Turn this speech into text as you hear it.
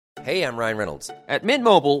Hey, I'm Ryan Reynolds. At Mint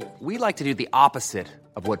Mobile, we like to do the opposite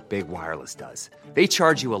of what Big Wireless does. They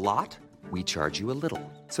charge you a lot, we charge you a little.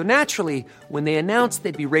 So naturally, when they announced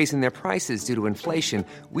they'd be raising their prices due to inflation,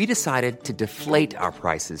 we decided to deflate our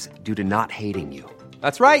prices due to not hating you.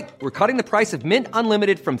 That's right. We're cutting the price of Mint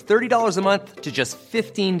Unlimited from $30 a month to just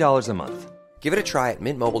 $15 a month. Give it a try at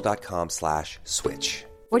mintmobile.com/switch.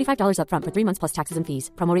 $45 up front for 3 months plus taxes and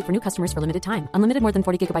fees. Promo rate for new customers for limited time. Unlimited more than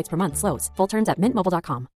 40 gigabytes per month. Slows full terms at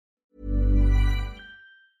mintmobile.com.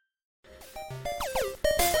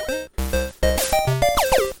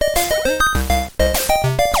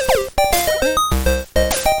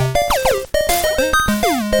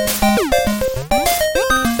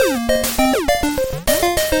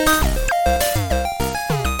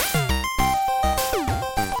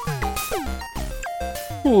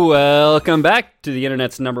 Welcome back to the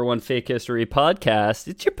internet's number one fake history podcast.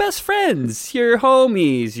 It's your best friends, your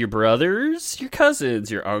homies, your brothers, your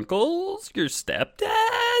cousins, your uncles, your stepdad.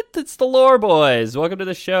 It's the Lore Boys. Welcome to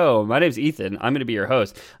the show. My name's Ethan. I'm going to be your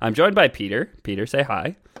host. I'm joined by Peter. Peter, say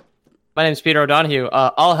hi. My name's Peter O'Donohue.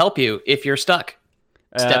 I'll help you if you're stuck,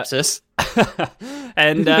 stepsis.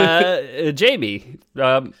 And Jamie.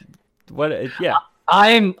 What? Yeah.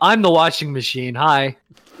 I'm the washing machine. Hi.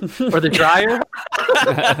 Or the dryer.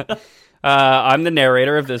 I'm the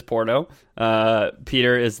narrator of this porno.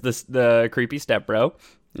 Peter is the creepy stepbro.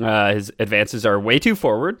 His advances are way too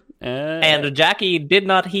forward. And Jackie did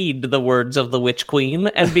not heed the words of the witch queen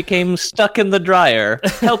and became stuck in the dryer.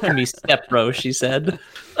 Help me, stepbro, she said.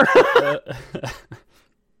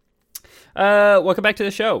 Welcome back to the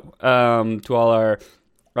show. To all our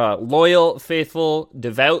loyal, faithful,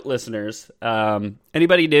 devout listeners.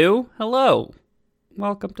 Anybody new? Hello.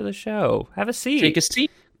 Welcome to the show. Have a seat. Take a seat.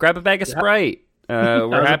 Grab a bag of Sprite.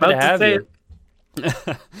 We're happy to have you.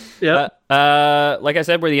 Yeah. Like I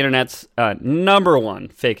said, we're the internet's number one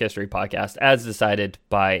fake history podcast, as decided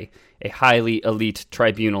by a highly elite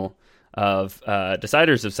tribunal of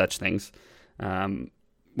deciders of such things. Won't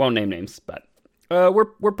name names, but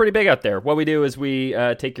we're pretty big out there. What we do is we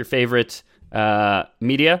take your favorite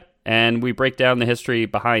media and we break down the history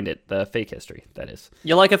behind it, the fake history, that is.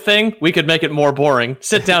 You like a thing? We could make it more boring.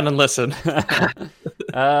 Sit down and listen.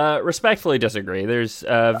 Respectfully disagree. There's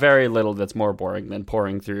very little that's more boring than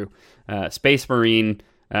pouring through Space Marine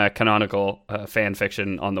canonical fan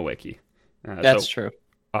fiction on the wiki. That's true.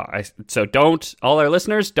 So don't, all our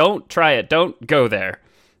listeners, don't try it. Don't go there.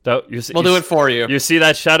 We'll do it for you. You see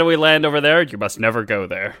that shadowy land over there? You must never go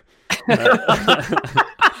there.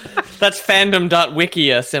 That's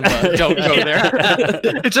fandom.wikia, Simba. Don't go there.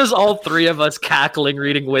 It's just all three of us cackling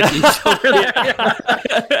reading wikis over there.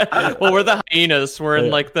 Well, we're the hyenas. We're in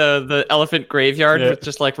like the elephant graveyard with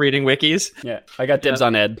just like reading wikis. Yeah, I got dibs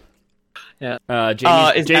on Ed. Yeah.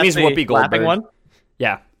 Jamie's Whoopi Goldberg. One?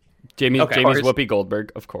 Yeah. Jamie's Whoopi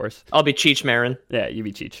Goldberg, of course. I'll be Cheech Marin. Yeah, you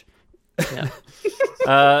be Cheech. Yeah.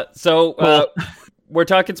 We're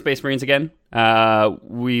talking Space Marines again.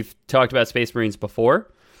 We've talked about Space Marines before.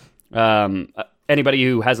 Anybody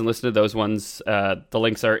who hasn't listened to those ones, the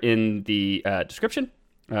links are in the description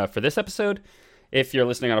for this episode. If you're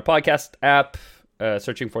listening on a podcast app,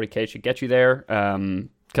 searching 40K should get you there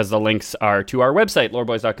because the links are to our website,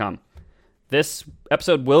 loreboys.com. This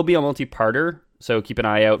episode will be a multi-parter, so keep an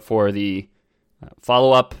eye out for the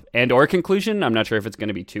follow-up and or conclusion. I'm not sure if it's going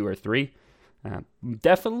to be 2 or 3.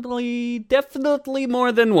 Definitely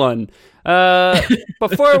more than one.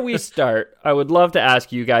 Before we start, I would love to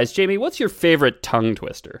ask you guys, Jamie, what's your favorite tongue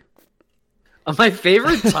twister? My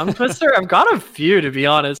favorite tongue twister? I've got a few, to be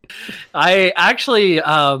honest. I actually,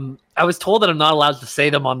 I was told that I'm not allowed to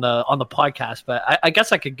say them on the podcast, but I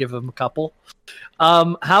guess I could give them a couple.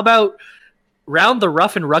 How about round the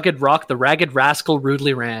rough and rugged rock, the ragged rascal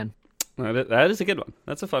rudely ran. That is a good one.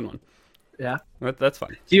 That's a fun one. Yeah, that's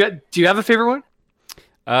fun. Do you have a favorite one?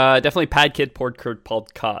 Definitely Pad Kid poured curd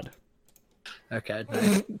pulled cod. Okay.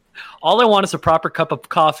 Nice. All I want is a proper cup of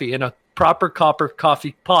coffee in a proper copper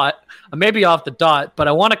coffee pot. I may be off the dot, but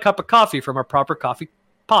I want a cup of coffee from a proper coffee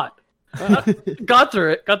pot. Got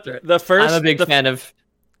through it. I'm a big fan of.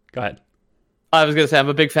 Go ahead. I was going to say I'm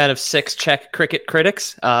a big fan of 6 Czech cricket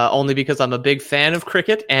critics, only because I'm a big fan of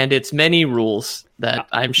cricket and its many rules that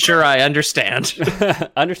I'm sure I understand.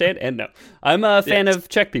 Understand and no. I'm a fan of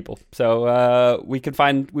Czech people, so we can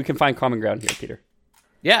find common ground here, Peter.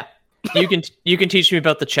 Yeah, you can teach me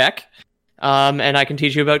about the Czech, and I can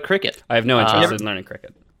teach you about cricket. I have no interest in learning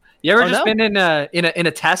cricket. You ever been in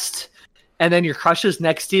a test, and then your crush is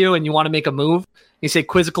next to you, and you want to make a move? You say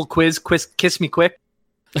quizzical quiz, kiss me quick.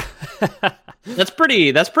 That's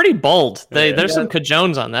pretty bold. There's some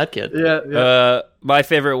cajones on that kid. Yeah. My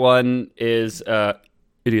favorite one is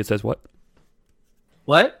Idiot says what?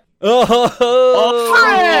 What? Oh,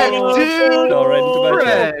 Frick, dude! Fell right into my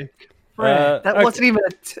trap. Frick. That okay. wasn't even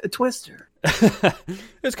a twister.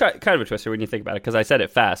 It's kind of a twister when you think about it, because I said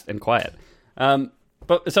it fast and quiet.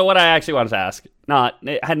 But so what I actually wanted to ask,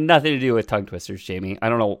 it had nothing to do with tongue twisters, Jamie. I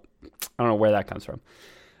don't know where that comes from.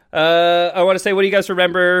 I want to say, what do you guys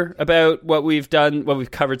remember about what we've done, what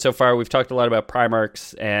we've covered so far? We've talked a lot about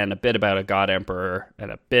Primarchs and a bit about a God Emperor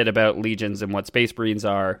and a bit about Legions and what Space Marines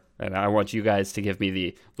are. And I want you guys to give me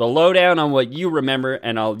the lowdown on what you remember,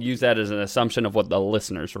 and I'll use that as an assumption of what the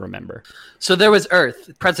listeners remember. So there was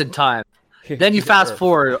Earth, present time. Then you fast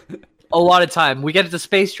forward a lot of time. We get into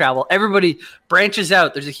space travel. Everybody branches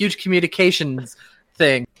out. There's a huge communications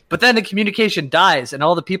thing. But then the communication dies, and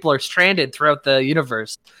all the people are stranded throughout the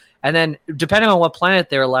universe. And then, depending on what planet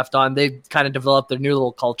they were left on, they kind of develop their new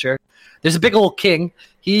little culture. There's a big old king.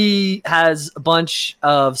 He has a bunch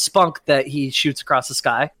of spunk that he shoots across the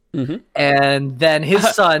sky. Mm-hmm. And then his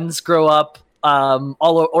sons grow up,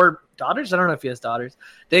 or daughters? I don't know if he has daughters.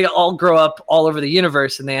 They all grow up all over the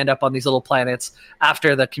universe, and they end up on these little planets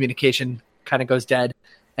after the communication kind of goes dead.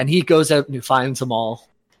 And he goes out and he finds them all.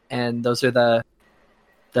 And those are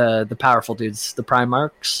the powerful dudes, the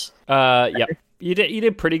Primarchs. Yeah. You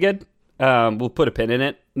did pretty good. We'll put a pin in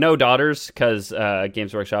it. No daughters, because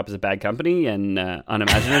Games Workshop is a bad company and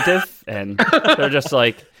unimaginative, and they're just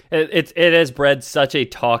like it has bred such a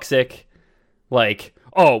toxic, like,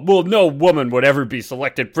 oh well, no woman would ever be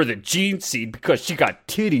selected for the gene seed because she got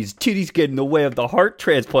titties. Titties get in the way of the heart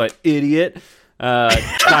transplant, idiot.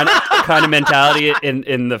 Kind of mentality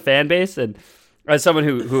in the fan base. And as someone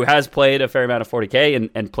who has played a fair amount of 40K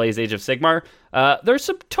and plays Age of Sigmar, there's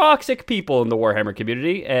some toxic people in the Warhammer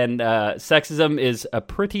community, and sexism is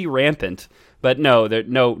pretty rampant. But no, there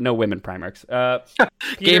no women Primarchs.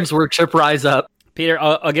 Games Workshop, rise up. Peter,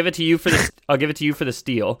 I'll give it to you for the I'll give it to you for the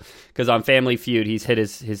steal, because on Family Feud he's hit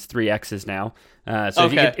his 3 X's now. So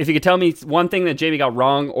okay. if you could tell me one thing that Jamie got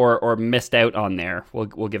wrong or missed out on there,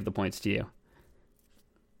 we'll give the points to you.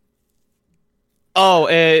 Oh,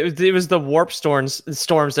 it was the warp storms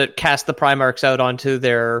that cast the Primarchs out onto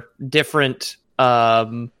their different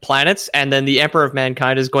planets, and then the Emperor of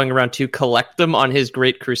Mankind is going around to collect them on his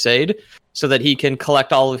Great Crusade, so that he can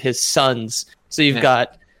collect all of his sons. So you've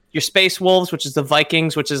got your Space Wolves, which is the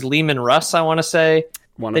Vikings, which is Leman Russ, I want to say.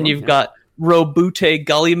 Then you've got Robute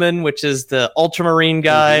Gulliman, which is the Ultramarine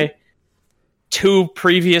guy. Mm-hmm. 2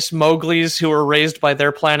 previous Mowglis who were raised by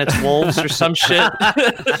their planet's wolves or some shit.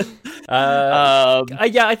 Yeah,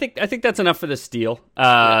 I think that's enough for the steal.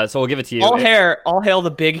 So we'll give it to you. All hail the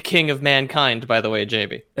big king of mankind, by the way,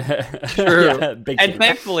 JB. True. Yeah, big and king.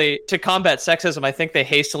 thankfully, to combat sexism, I think they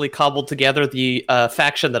hastily cobbled together the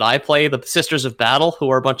faction that I play, the Sisters of Battle, who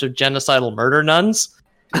are a bunch of genocidal murder nuns,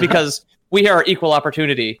 because we are equal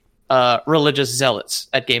opportunity religious zealots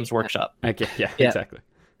at Games Workshop. Okay, yeah. Exactly.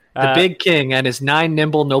 The big king and his 9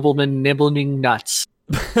 nimble noblemen nibbling nuts.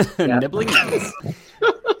 Nibbling nuts.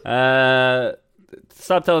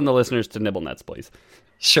 Stop telling the listeners to nibble nuts, please.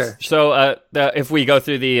 Sure. So if we go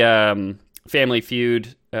through the Family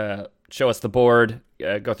Feud, show us the board,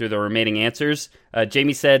 go through the remaining answers.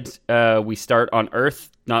 Jamie said we start on Earth,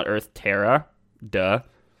 not Earth Terra. Duh.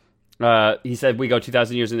 He said we go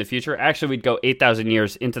 2,000 years in the future. Actually, we'd go 8,000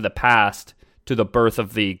 years into the past, to the birth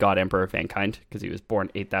of the God Emperor of Mankind, because he was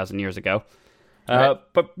born 8,000 years ago. Right.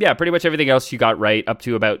 But yeah, pretty much everything else you got right, up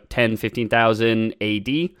to about 10, 15,000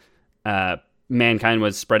 AD. Mankind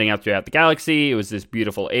was spreading out throughout the galaxy. It was this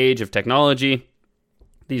beautiful age of technology.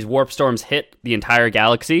 These warp storms hit the entire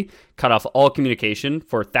galaxy, cut off all communication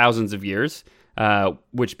for thousands of years,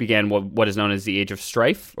 which began what is known as the Age of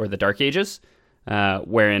Strife, or the Dark Ages,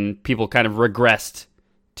 wherein people kind of regressed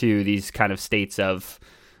to these kind of states of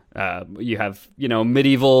you have,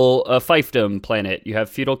 medieval fiefdom planet, you have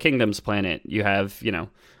feudal kingdoms planet, you have,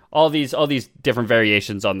 all these different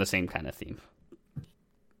variations on the same kind of theme.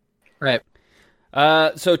 Right.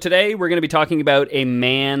 So today we're going to be talking about a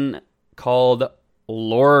man called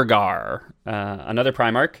Lorgar, another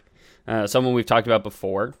Primarch, someone we've talked about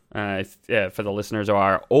before, for the listeners of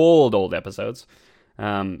our old episodes.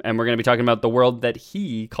 And we're going to be talking about the world that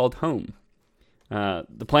he called home.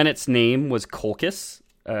 The planet's name was Colchis.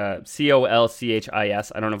 Colchis.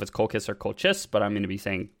 I don't know if it's Colchis or Colchis, but I'm going to be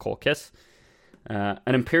saying Colchis. An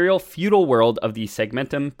imperial feudal world of the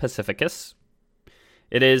Segmentum Pacificus.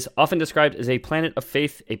 It is often described as a planet of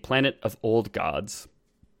faith, a planet of old gods.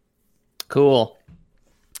 Cool.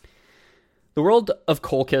 The world of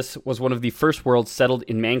Colchis was one of the first worlds settled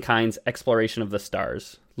in mankind's exploration of the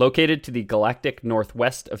stars. Located to the galactic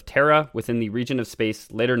northwest of Terra, within the region of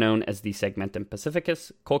space later known as the Segmentum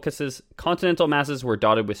Pacificus, Colchis's continental masses were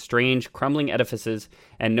dotted with strange, crumbling edifices,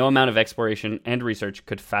 and no amount of exploration and research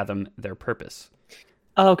could fathom their purpose.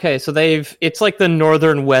 Okay, so it's like the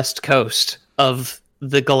northern west coast of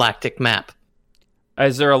the galactic map.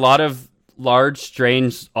 Is there a lot of large,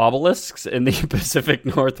 strange obelisks in the Pacific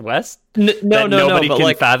Northwest nobody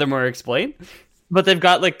can fathom or explain? But they've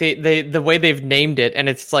got like the way they've named it, and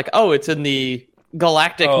it's like, oh, it's in the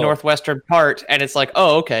galactic northwestern part, and it's like,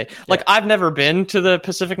 oh, okay. Like I've never been to the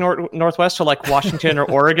Pacific Northwest, so like Washington or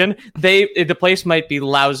Oregon. The place might be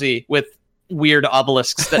lousy with weird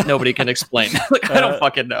obelisks that nobody can explain. Like I don't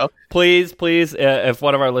fucking know. Please, if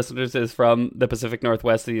one of our listeners is from the Pacific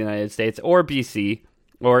Northwest of the United States or BC,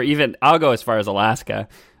 or even I'll go as far as Alaska,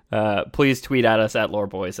 please tweet at us at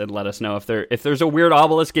LoreBoys and let us know if there's a weird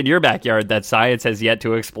obelisk in your backyard that science has yet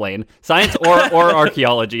to explain. Science or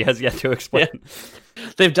archaeology has yet to explain. Yeah.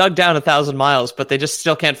 They've dug down 1,000 miles, but they just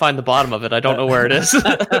still can't find the bottom of it. I don't know where it is.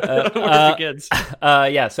 Where it begins.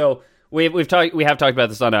 Yeah. So we have talked about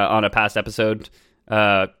this on a past episode,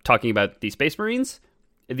 talking about the Space Marines,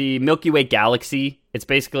 the Milky Way galaxy. It's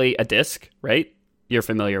basically a disk, right? You're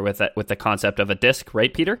familiar with that, with the concept of a disk,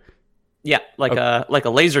 right, Peter? Yeah, like a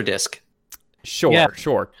laser disc.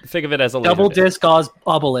 Sure. Think of it as a double laser disc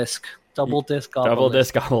obelisk. Double disc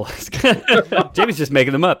obelisk. Jamie's just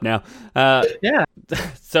making them up now. Yeah.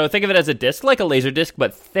 So think of it as a disc, like a laser disc,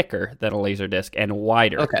 but thicker than a laser disc and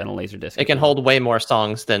wider than a laser disc. It can hold way more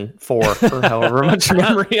songs than 4 or however much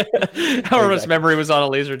memory, much memory was on a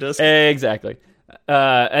laser disc. Exactly.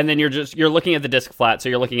 And then you're looking at the disc flat, so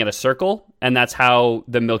you're looking at a circle, and that's how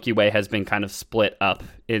the Milky Way has been kind of split up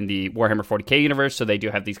in the Warhammer 40k universe. So they do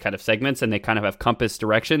have these kind of segments, and they kind of have compass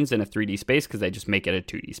directions in a 3D space because they just make it a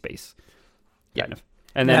 2D space. Kind of.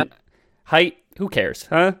 And then height, who cares?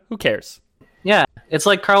 Huh? Who cares? Yeah, it's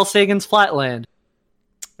like Carl Sagan's Flatland.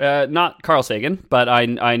 Not Carl Sagan, but I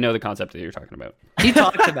know the concept that you're talking about. He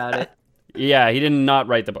talked about it. Yeah, he did not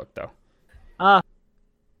write the book, though.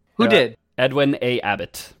 Who did? Edwin A.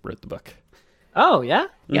 Abbott wrote the book. Oh, yeah?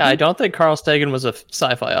 Yeah, I don't think Carl Sagan was a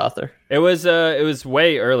sci-fi author. It was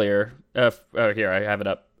way earlier. Here, I have it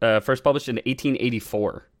up. First published in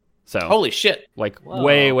 1884. So holy shit! Like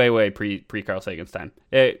way pre Carl Sagan's time.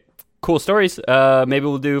 Cool stories. Maybe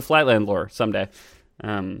we'll do Flatland lore someday.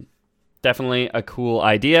 Definitely a cool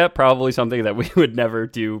idea. Probably something that we would never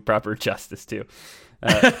do proper justice to.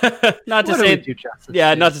 Not to say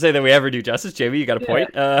that we ever do justice, Jamie. You got a point.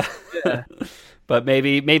 But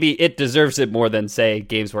maybe it deserves it more than, say,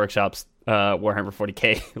 Games Workshop's Warhammer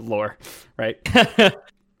 40k lore, right?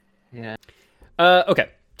 Yeah. Okay,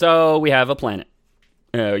 so we have a planet.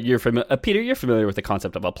 Peter, you're familiar with the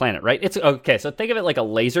concept of a planet, right? It's okay. So think of it like a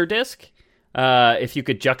laser disc. If you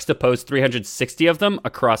could juxtapose 360 of them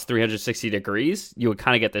across 360 degrees, you would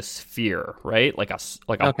kind of get this sphere, right? Like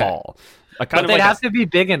a ball. But they'd have to be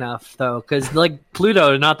big enough, though, because like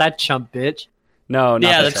Pluto, not that chump bitch. No, not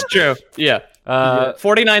yeah, that's true. Yeah,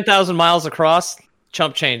 49,000 miles across,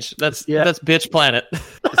 chump change. That's bitch planet.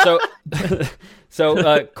 So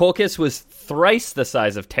Colchis was thrice the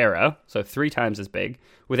size of Terra, so 3 times as big,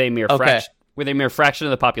 with a mere fraction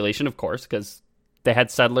of the population, of course, because they had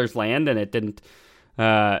settlers' land, and it didn't.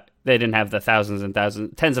 They didn't have the thousands and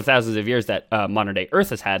thousands, tens of thousands of years that modern day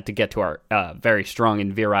Earth has had to get to our very strong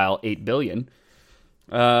and virile 8 billion.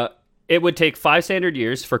 It would take 5 standard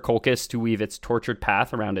years for Colchis to weave its tortured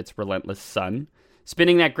path around its relentless sun.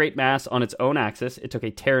 Spinning that great mass on its own axis, it took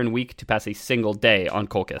a Terran week to pass a single day on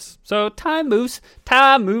Colchis. So time moves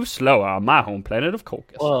slower on my home planet of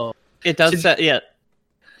Colchis. Whoa. It does. Do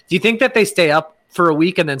you think that they stay up for a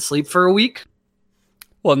week and then sleep for a week?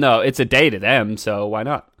 Well, no, it's a day to them, so why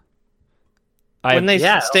not? When they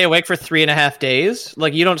stay awake for 3.5 days,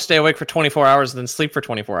 like you don't stay awake for 24 hours and then sleep for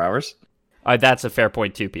 24 hours. That's a fair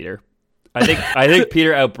point too, Peter. I think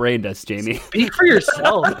Peter outbrained us, Jamie. Speak for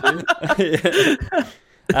yourself, dude.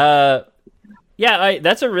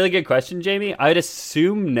 That's a really good question, Jamie. I'd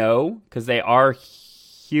assume no, because they are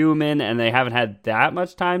human and they haven't had that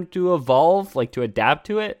much time to evolve, like to adapt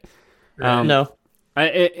to it. No.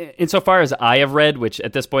 Insofar as I have read, which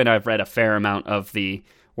at this point I've read a fair amount of the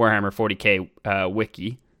Warhammer 40k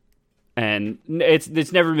wiki, and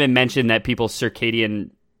it's never been mentioned that people's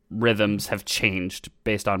circadian rhythms have changed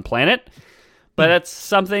based on planet, but that's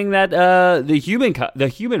something that the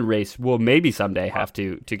human race will maybe someday have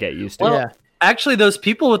to get used to. Well, actually, those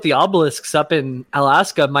people with the obelisks up in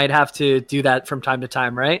Alaska might have to do that from time to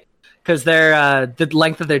time, right? because their the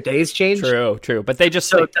length of their days change. True. But they just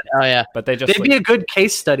So sleep. Oh yeah. But they just they'd sleep. be a good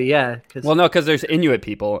case study, yeah. 'Cause Well, no, because there's Inuit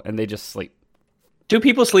people and they just sleep. Do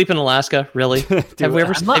people sleep in Alaska? Really? Have you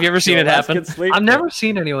ever seen it happen? Alaskans sleep? I've never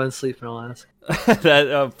seen anyone sleep in Alaska.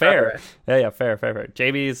 Fair. Yeah, fair.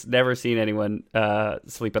 Jamie's never seen anyone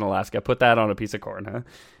sleep in Alaska. Put that on a piece of corn, huh?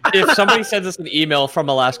 If somebody sends us an email from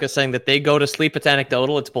Alaska saying that they go to sleep, it's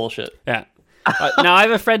anecdotal. It's bullshit. Yeah. Now, I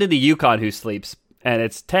have a friend in the Yukon who sleeps, and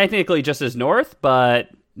it's technically just as north,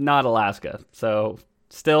 but not Alaska. So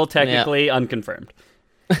still technically unconfirmed.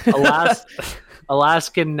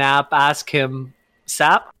 Alaskan nap, ask him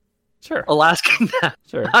sap? Sure. Alaskan nap.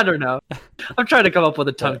 Sure. I don't know. I'm trying to come up with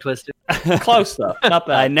a tongue twister. Close though. Not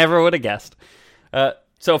I bad. never would have guessed.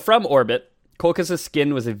 So from orbit, Colchis'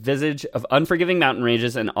 skin was a visage of unforgiving mountain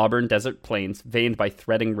ranges and auburn desert plains veined by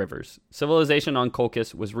threading rivers. Civilization on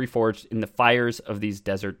Colchis was reforged in the fires of these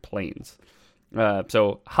desert plains.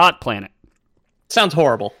 So hot planet, Sounds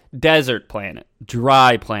horrible. desert planet,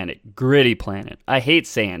 dry planet, gritty planet. I hate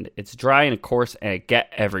sand. It's dry and coarse and it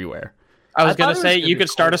get everywhere. I was I gonna thought it was say gonna you be could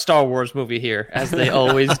start a Star Wars movie here, as they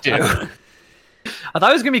always do. I thought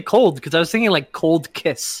it was gonna be cold because I was thinking like cold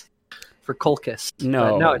kiss for Colchis.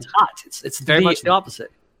 No. But no, it's hot. It's very much the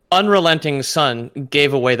opposite. Unrelenting sun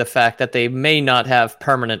gave away the fact that they may not have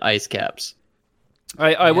permanent ice caps.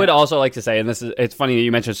 I would also like to say, and it's funny that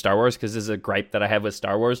you mentioned Star Wars because this is a gripe that I have with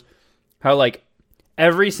Star Wars, how like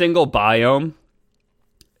every single biome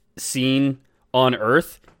seen on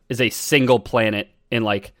Earth is a single planet in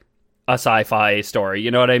like a sci-fi story.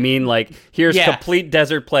 You know what I mean? Like here's complete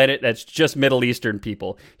desert planet that's just Middle Eastern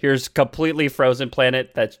people. Here's completely frozen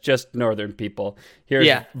planet that's just Northern people. Here's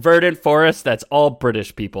verdant forest that's all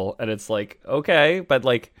British people. And it's like, okay, but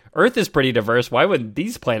like Earth is pretty diverse. Why wouldn't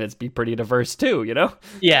these planets be pretty diverse too? You know?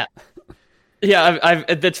 Yeah. Yeah,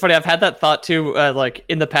 I've that's funny. I've had that thought too. Like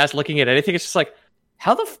in the past, looking at anything, it's just like,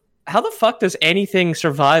 how the fuck does anything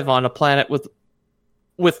survive on a planet with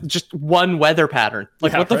just one weather pattern?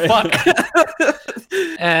 Like, what the fuck?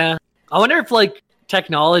 I wonder if like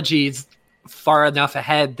technology is far enough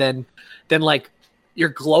ahead then like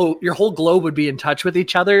your whole globe would be in touch with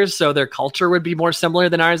each other, so their culture would be more similar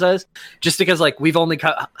than ours is. Just because like we've only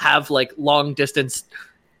have like long distance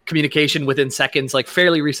communication within seconds, like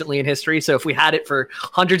fairly recently in history. So if we had it for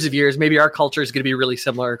hundreds of years, maybe our culture is going to be really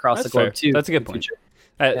similar across the globe too. That's a good point.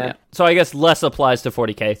 So I guess less applies to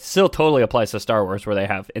 40K. Still totally applies to Star Wars, where they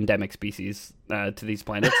have endemic species to these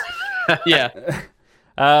planets. Yeah.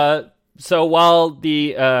 So while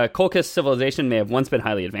the Colchis civilization may have once been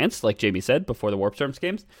highly advanced, like Jamie said, before the Warp Storms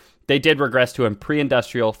games, they did regress to a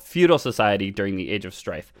pre-industrial feudal society during the Age of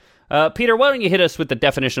Strife. Peter, why don't you hit us with the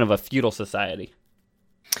definition of a feudal society?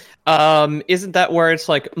 Isn't that where it's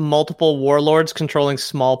like multiple warlords controlling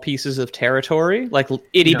small pieces of territory, like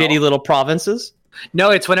itty bitty little provinces?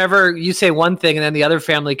 No, it's whenever you say one thing and then the other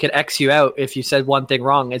family could X you out if you said one thing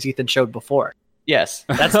wrong, as Ethan showed before. Yes,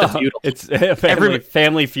 That's the feudal. It's a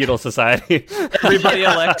family feudal society. everybody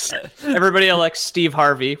elects Steve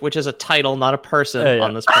Harvey, which is a title, not a person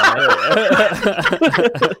on this planet.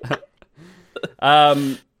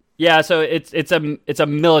 So it's a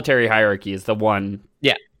military hierarchy is the one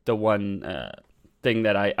thing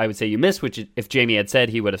that I would say you missed, which if Jamie had said,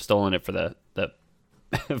 he would have stolen it for the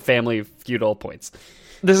family feudal points.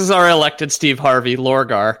 This is our elected Steve Harvey,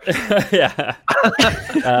 Lorgar.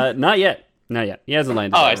 Not yet. He hasn't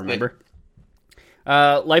landed yet, remember.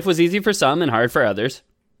 Life was easy for some and hard for others.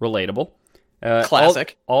 Relatable.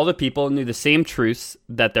 Classic. All the people knew the same truths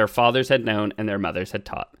that their fathers had known and their mothers had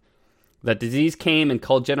taught. That disease came and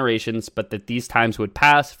culled generations, but that these times would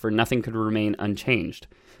pass, for nothing could remain unchanged.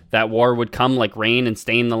 That war would come like rain and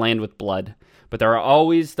stain the land with blood. But there are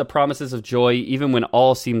always the promises of joy, even when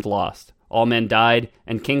all seemed lost. All men died,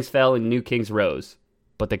 and kings fell, and new kings rose.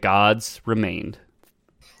 But the gods remained.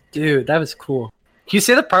 Dude, that was cool. Can you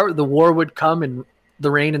say the part where the war would come and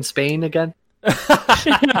the rain in Spain again? The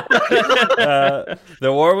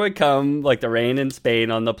war would come like the rain in Spain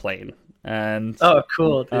on the plain. And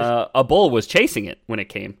cool. a bull was chasing it when it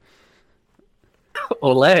came.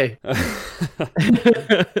 Olay.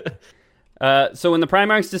 So when the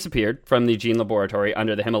Primarchs disappeared from the gene laboratory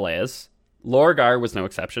under the Himalayas, Lorgar was no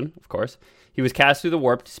exception, of course. He was cast through the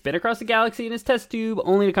warp to spin across the galaxy in his test tube,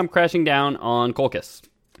 only to come crashing down on Colchis.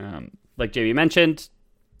 Like Jamie mentioned,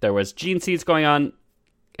 there was gene seeds going on.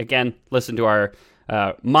 Again, listen to our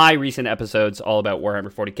my recent episodes all about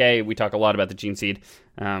Warhammer 40k. We talk a lot about the gene seed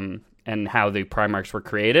and how the Primarchs were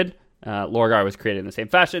created. Lorgar was created in the same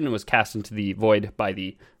fashion and was cast into the void by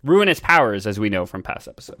the ruinous powers, as we know from past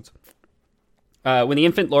episodes. When the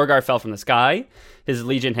infant Lorgar fell from the sky, his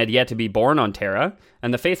legion had yet to be born on Terra,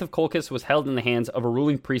 and the faith of Colchis was held in the hands of a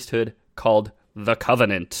ruling priesthood called the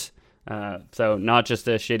Covenant. So not just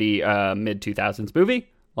a shitty mid-2000s movie,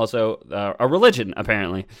 also a religion,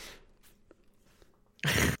 apparently.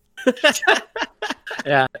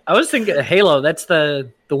 Yeah, I was thinking Halo. That's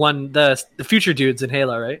the one, the future dudes in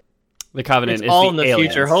Halo, right? The Covenant It's is all the in the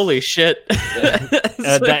aliens. future. Holy shit.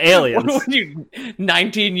 The aliens. What are you,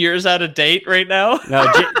 19 years out of date right now?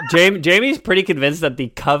 No, Jamie's pretty convinced that the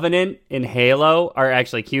Covenant in Halo are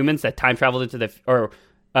actually humans that time traveled into the... or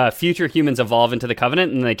future humans evolve into the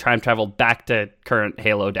Covenant, and they time travel back to current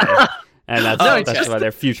Halo day. And that's why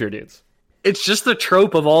they're future dudes. It's just the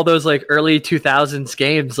trope of all those like early 2000s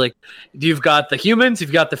games. Like you've got the humans,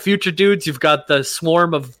 you've got the future dudes, you've got the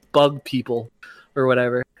swarm of bug people or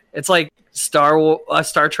whatever. It's like Star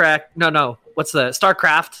Trek. No. What's the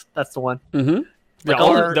StarCraft? That's the one. Mm-hmm. Like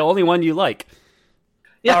The only one you like.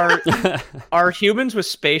 Yeah. Are humans with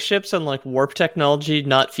spaceships and like warp technology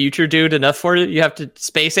not future dude enough for you? You have to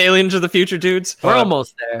space aliens are the future dudes? We're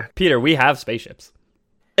almost there. Peter, we have spaceships.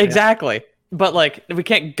 Exactly. But like we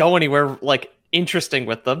can't go anywhere like interesting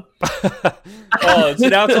with them. Oh, so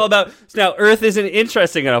now it's all about... So now Earth isn't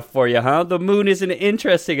interesting enough for you, huh? The moon isn't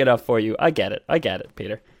interesting enough for you. I get it,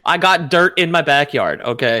 Peter. I got dirt in my backyard,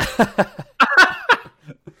 okay?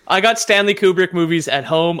 I got Stanley Kubrick movies at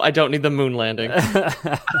home. I don't need the moon landing.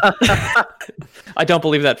 I don't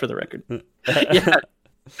believe that for the record. Yeah.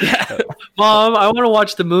 Mom, I want to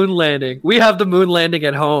watch the moon landing. We have the moon landing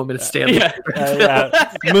at home, and it's Stanley.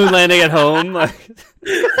 Yeah. Moon landing at home.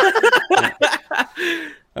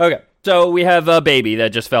 Okay, so we have a baby that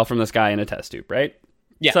just fell from the sky in a test tube, right?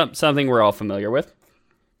 Yeah. Something we're all familiar with.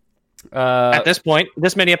 At this point,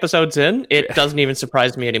 this many episodes in, it doesn't even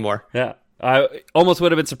surprise me anymore. Yeah. I almost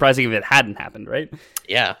would have been surprising if it hadn't happened, right?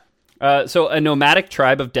 Yeah. So a nomadic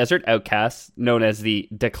tribe of desert outcasts known as the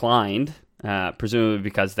Declined, presumably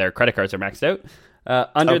because their credit cards are maxed out,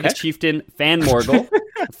 under the chieftain Fan Morgul,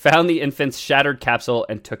 found the infant's shattered capsule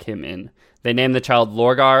and took him in. They named the child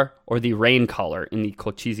Lorgar, or the Raincaller in the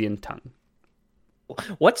Colchisian tongue.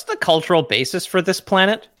 What's the cultural basis for this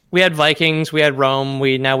planet? We had Vikings, we had Rome,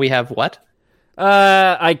 now we have what?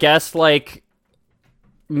 I guess like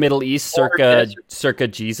Middle East circa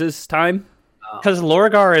Jesus time. Because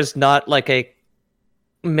Lorgar is not like a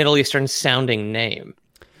Middle Eastern sounding name.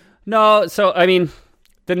 No, so I mean,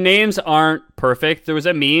 the names aren't perfect. There was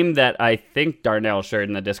a meme that I think Darnell shared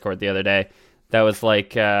in the Discord the other day that was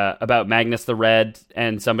like about Magnus the Red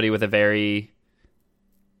and somebody with a very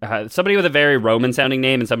Roman sounding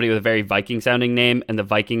name and somebody with a very Viking sounding name, and the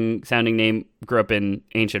Viking sounding name grew up in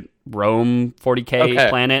ancient Rome 40k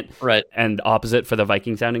planet, right? And opposite for the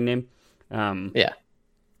Viking sounding name. Yeah.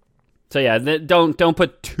 So yeah, don't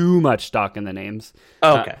put too much stock in the names.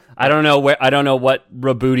 Okay. I don't know what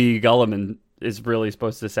Rabooty Gulliman is really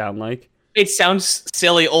supposed to sound like. It sounds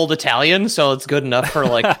silly old Italian, so it's good enough for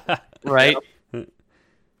like right.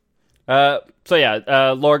 So yeah,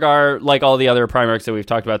 Lorgar, like all the other Primarchs that we've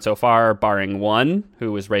talked about so far, barring one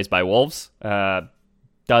who was raised by wolves,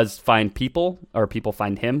 does find people, or people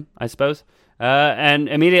find him, I suppose, and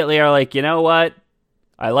immediately are like, you know what?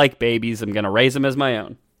 I like babies. I'm gonna raise them as my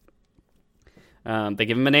own. They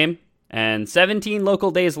give him a name, and 17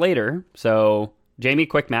 local days later. So Jamie,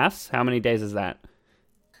 quick maths. How many days is that?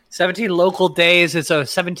 17 local days is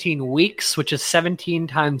 17 weeks, which is 17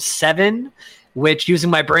 times 7, which using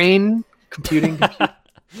my brain computing. That's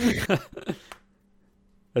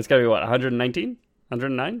got to be what, 119?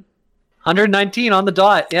 109? 119 on the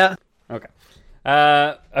dot, yeah. Okay.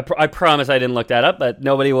 I promise I didn't look that up, but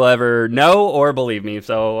nobody will ever know or believe me,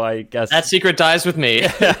 so I guess... That secret dies with me.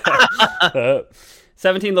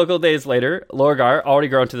 17 local days later, Lorgar, already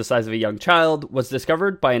grown to the size of a young child, was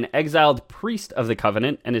discovered by an exiled priest of the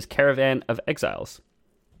Covenant and his caravan of exiles.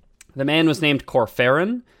 The man was named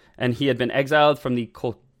Corferin, and he had been exiled from the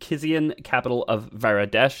Colchisian capital of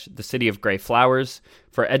Varadesh, the city of Grey Flowers,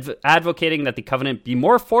 for advocating that the Covenant be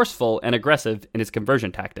more forceful and aggressive in its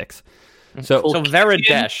conversion tactics. So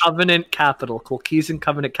Varadesh. Covenant capital. Colchisian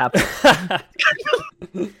Covenant capital.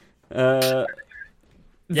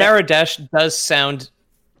 Varadesh does sound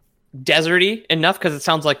deserty enough because it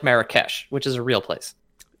sounds like Marrakesh, which is a real place.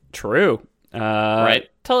 True. Right.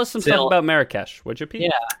 Tell us some stuff about Marrakesh, would you, Pete?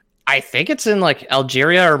 Yeah. I think it's in like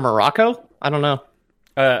Algeria or Morocco. I don't know.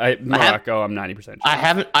 Morocco, I'm 90% sure.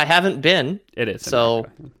 I haven't been. It is. So,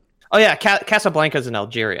 oh yeah, Casablanca's in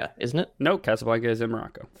Algeria, isn't it? No, Casablanca is in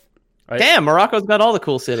Morocco. Right? Damn, Morocco's got all the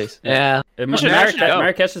cool cities. Yeah.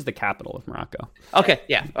 Marrakesh is the capital of Morocco. Okay,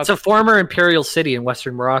 yeah. Okay. It's a former imperial city in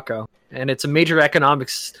western Morocco, and it's a major economic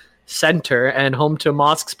center and home to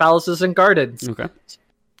mosques, palaces, and gardens. Okay.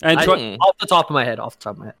 And Off the top of my head.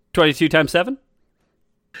 22 times 7?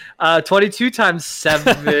 22 times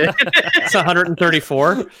 7. It's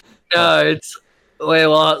 134. It's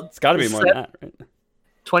It's got to be more than that, right?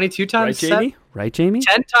 22 Right, times 7. Jamie? Right, Jamie?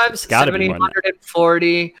 10 times Gotta be more than that.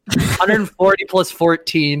 140. 140 plus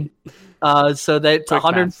 14. So that's Quick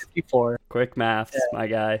 154. Quick maths, my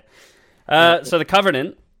guy. So the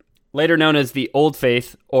Covenant, later known as the Old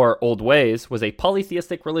Faith or Old Ways, was a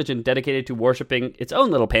polytheistic religion dedicated to worshipping its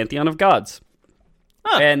own little pantheon of gods.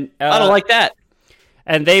 Huh. And I don't like that.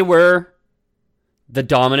 And they were the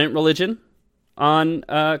dominant religion on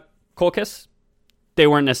Colchis. They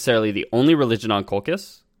weren't necessarily the only religion on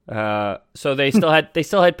Colchis. So they still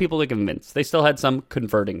had people to convince. They still had some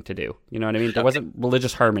converting to do. You know what I mean? There wasn't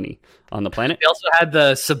religious harmony on the planet. They also had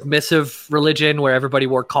the submissive religion where everybody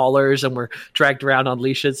wore collars and were dragged around on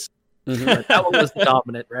leashes. Mm-hmm. That one was the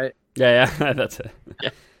dominant, right? Yeah, that's it. Yeah.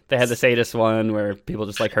 They had the sadist one where people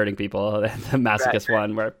just like hurting people. They had the masochist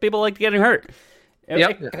one where people liked getting hurt.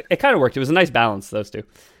 It kind of worked. It was a nice balance, those two.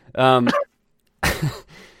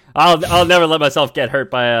 I'll never let myself get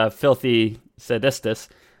hurt by a filthy sadistus.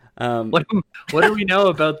 What do we know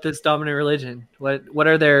about this dominant religion? What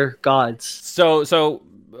are their gods? So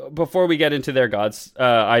before we get into their gods,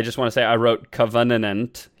 I just want to say I wrote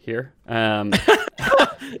covenant here.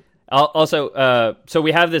 Also, so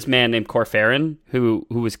we have this man named Corferin who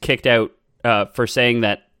was kicked out for saying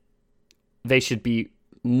that they should be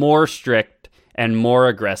more strict and more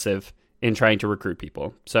aggressive in trying to recruit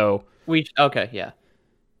people. So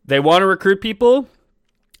they want to recruit people,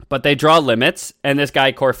 but they draw limits. And this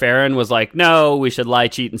guy Corferin was like, no, we should lie,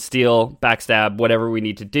 cheat, and steal, backstab, whatever we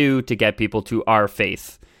need to do to get people to our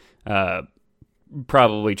faith.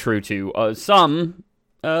 Probably true to some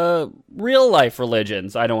real life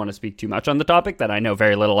religions. I don't want to speak too much on the topic that I know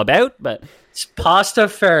very little about, but it's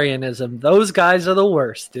Pastafarianism. Those guys are the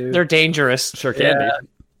worst, dude. They're dangerous. Sure can be.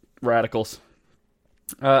 Radicals.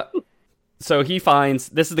 So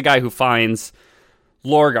this is the guy who finds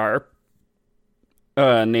Lorgar,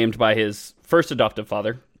 named by his first adoptive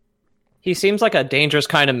father. He seems like a dangerous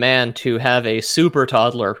kind of man to have a super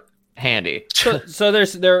toddler handy. So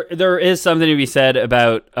there is something to be said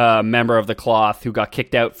about a member of the cloth who got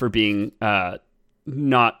kicked out for being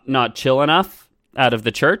not chill enough out of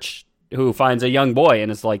the church, who finds a young boy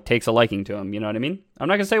and is like takes a liking to him. You know what I mean? I'm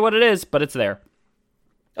not gonna say what it is, but it's there.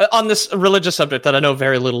 On this religious subject that I know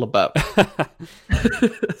very little about.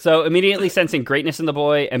 So immediately sensing greatness in the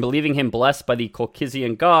boy and believing him blessed by the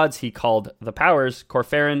Colchizian gods he called the Powers,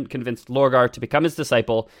 Corferin convinced Lorgar to become his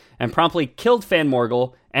disciple and promptly killed Fan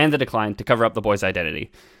Morgul and the Decline to cover up the boy's identity.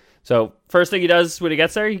 So first thing he does when he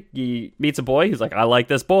gets there, he meets a boy. He's like, I like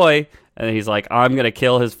this boy. And then he's like, I'm going to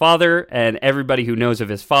kill his father and everybody who knows of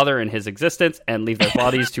his father and his existence and leave their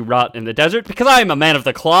bodies to rot in the desert because I am a man of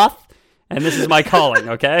the cloth. And this is my calling,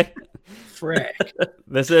 okay? Frick.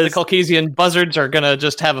 This is the Colchizian buzzards are gonna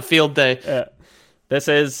just have a field day. This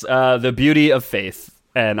is the beauty of faith,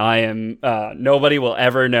 and I am. Nobody will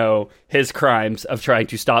ever know his crimes of trying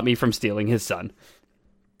to stop me from stealing his son.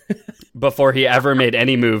 Before he ever made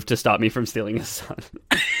any move to stop me from stealing his son.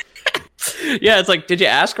 Yeah, it's like, did you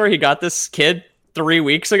ask where he got this kid 3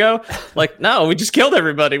 weeks ago? Like, no, we just killed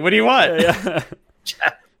everybody. What do you want? Yeah.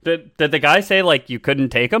 Did the guy say like you couldn't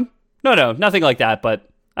take him? No, nothing like that, but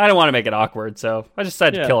I don't want to make it awkward, so I just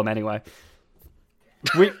decided to kill him anyway.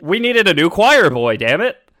 We needed a new choir boy, damn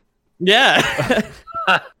it. Yeah.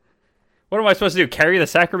 What am I supposed to do, carry the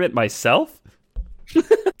sacrament myself?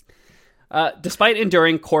 Despite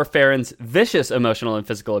enduring Corferin's vicious emotional and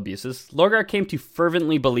physical abuses, Lorgar came to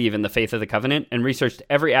fervently believe in the faith of the Covenant and researched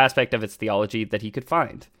every aspect of its theology that he could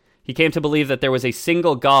find. He came to believe that there was a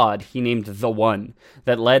single God he named the One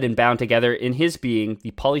that led and bound together in his being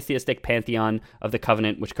the polytheistic pantheon of the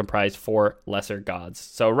Covenant, which comprised 4 lesser gods.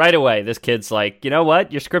 So right away, this kid's like, you know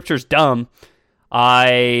what? Your scripture's dumb.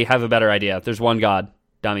 I have a better idea. There's one God,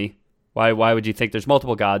 dummy. Why would you think there's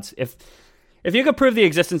multiple gods? If you could prove the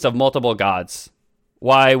existence of multiple gods,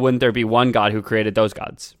 why wouldn't there be one God who created those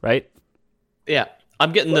gods, right? Yeah.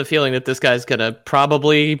 I'm getting the feeling that this guy's gonna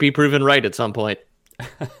probably be proven right at some point.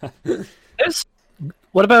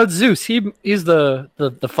 What about Zeus? He's the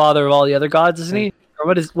father of all the other gods, isn't he? Or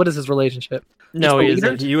what is his relationship? No, he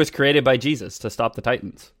isn't. He was created by Jesus to stop the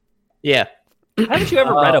Titans. Yeah. Haven't you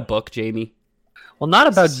ever read a book, Jamie? Well, not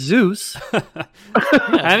about Zeus.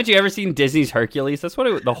 Haven't you ever seen Disney's Hercules? That's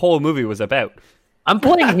what the whole movie was about. I'm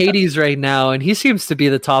playing Hades right now, and he seems to be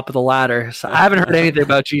the top of the ladder. So I haven't heard anything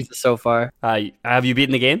about Jesus so far. Have you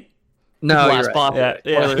beaten the game? No, last boss.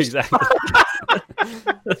 Yeah, exactly.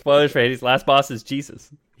 Spoilers for Hades. Last boss is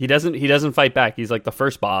Jesus. He doesn't fight back. He's like the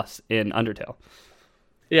first boss in Undertale.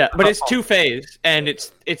 Yeah, but it's 2-phase, and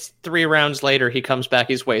it's 3 rounds later. He comes back.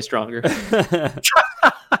 He's way stronger.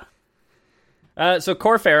 So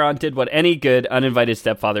Corferon did what any good uninvited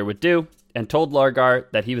stepfather would do, and told Lorgar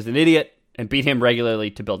that he was an idiot and beat him regularly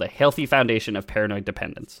to build a healthy foundation of paranoid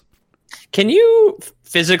dependence. Can you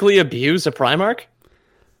physically abuse a Primarch?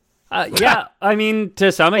 Yeah, I mean,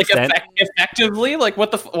 to some extent. Effectively? Like,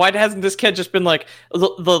 what the? Why hasn't this kid just been like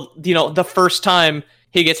the first time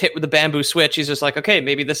he gets hit with the bamboo switch, he's just like, okay,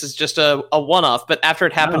 maybe this is just a one-off. But after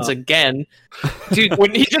it happens again, dude,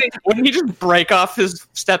 wouldn't he just break off his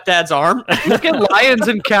stepdad's arm? Look at lions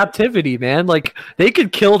in captivity, man. Like, they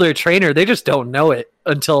could kill their trainer. They just don't know it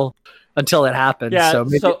until it happens. Yeah,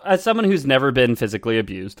 So as someone who's never been physically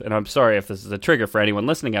abused, and I'm sorry if this is a trigger for anyone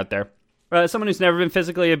listening out there, as someone who's never been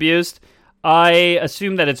physically abused, I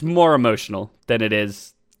assume that it's more emotional than it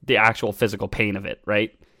is the actual physical pain of it,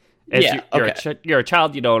 right? You're a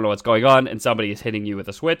child, you don't know what's going on, and somebody is hitting you with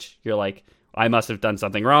a switch. You're like, I must have done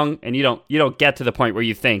something wrong, and you don't get to the point where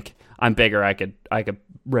you think, I'm bigger, I could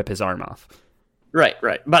rip his arm off. Right.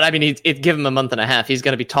 But I mean, it give him a month and a half. He's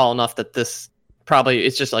going to be tall enough that this probably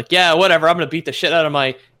it's just like, yeah, whatever. I'm going to beat the shit out of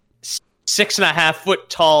my 6.5 foot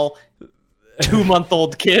tall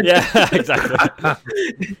 2-month-old kid. Yeah, exactly.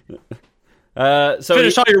 So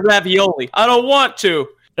finish all your ravioli. I don't want to.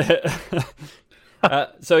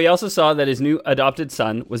 So he also saw that his new adopted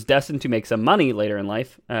son was destined to make some money later in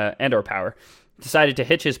life, and or power. Decided to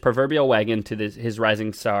hitch his proverbial wagon to his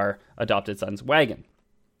rising star adopted son's wagon.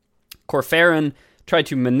 Corferon tried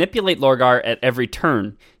to manipulate Lorgar at every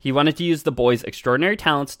turn. He wanted to use the boy's extraordinary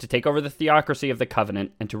talents to take over the theocracy of the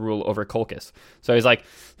Covenant and to rule over Colchis. So he's like,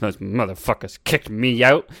 those motherfuckers kicked me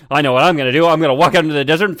out. I know what I'm going to do. I'm going to walk out into the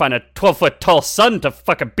desert and find a 12-foot tall son to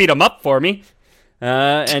fucking beat him up for me.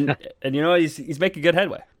 And you know, he's making good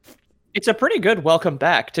headway. It's a pretty good welcome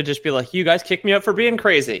back to just be like, you guys kicked me out for being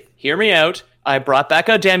crazy. Hear me out. I brought back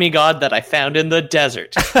a demigod that I found in the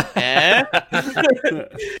desert.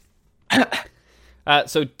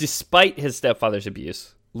 So despite his stepfather's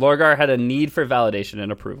abuse, Lorgar had a need for validation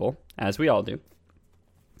and approval, as we all do.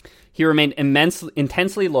 He remained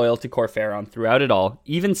intensely loyal to Corferon throughout it all,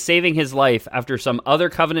 even saving his life after some other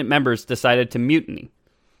Covenant members decided to mutiny.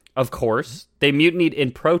 Of course, they mutinied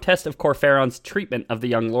in protest of Corferon's treatment of the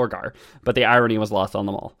young Lorgar, but the irony was lost on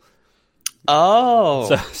them all.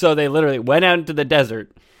 Oh. So they literally went out into the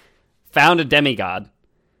desert, found a demigod.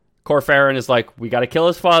 Corferon is like, we got to kill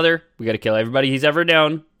his father. We got to kill everybody he's ever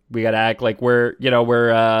known. We got to act like we're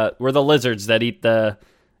the lizards that eat the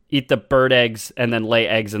bird eggs and then lay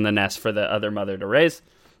eggs in the nest for the other mother to raise.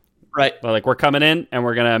 Right. But like, we're coming in and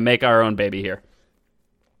we're gonna make our own baby here.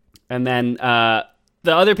 And then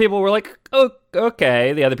the other people were like, oh,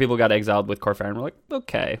 okay. The other people got exiled with Corferon. We're like,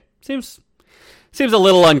 okay, seems a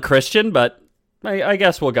little unchristian, but I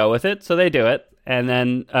guess we'll go with it. So they do it. And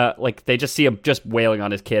then, they just see him just wailing on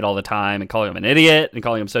his kid all the time and calling him an idiot and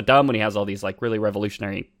calling him so dumb when he has all these, like, really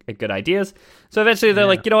revolutionary good ideas. So eventually they're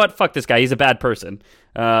like, you know what? Fuck this guy. He's a bad person.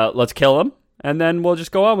 Let's kill him, and then we'll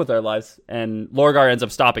just go on with our lives. And Lorgar ends up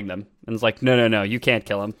stopping them. And is like, no, you can't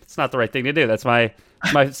kill him. It's not the right thing to do. That's my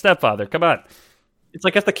stepfather. Come on. It's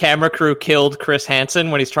like if the camera crew killed Chris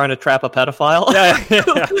Hansen when he's trying to trap a pedophile.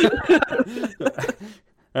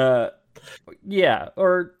 Yeah,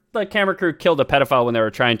 or the camera crew killed a pedophile when they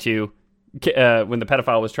were trying to, when the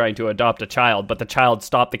pedophile was trying to adopt a child, but the child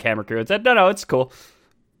stopped the camera crew and said, no, it's cool.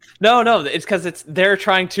 No, it's because they're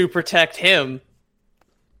trying to protect him.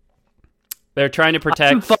 They're trying to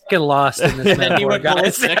protect. I'm fucking lost in this metaphor,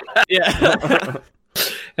 guys. Yeah.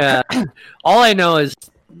 All I know is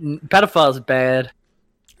pedophile's bad.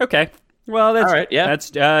 Okay. Well, that's all right. Yeah.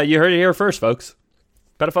 That's you heard it here first, folks.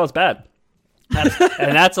 Pedophile's bad.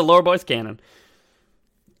 And that's a Lore Boys canon.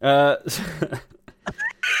 So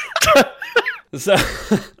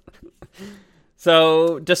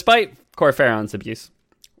despite Corferon's abuse,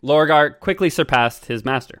 Lorgar quickly surpassed his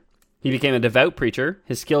master. He became a devout preacher,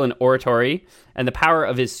 his skill in oratory, and the power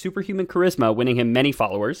of his superhuman charisma winning him many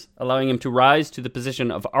followers, allowing him to rise to the position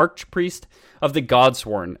of Archpriest of the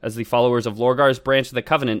Godsworn as the followers of Lorgar's branch of the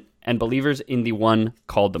Covenant and believers in the One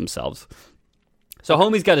called themselves. So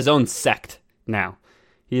homie's got his own sect now.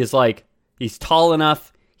 He's tall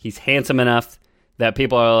enough, he's handsome enough that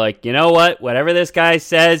people are like, you know what? Whatever this guy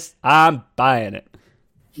says, I'm buying it.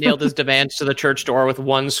 Nailed his demands to the church door with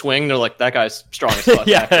one swing. They're like, that guy's strong as fuck.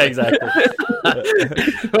 Yeah, actually. exactly.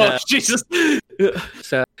 Oh, Jesus.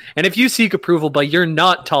 So, and if you seek approval, but you're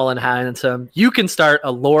not tall and handsome, you can start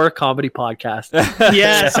a lore comedy podcast.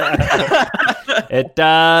 Yes.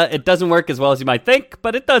 It doesn't work as well as you might think,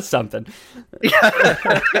 but it does something.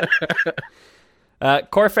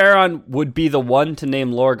 Corferon would be the one to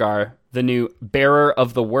name Lorgar the new bearer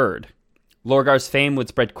of the word. Lorgar's fame would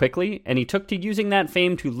spread quickly, and he took to using that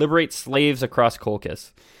fame to liberate slaves across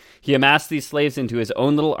Colchis. He amassed these slaves into his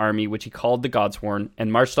own little army, which he called the Godsworn,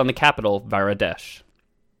 and marched on the capital, Varadesh.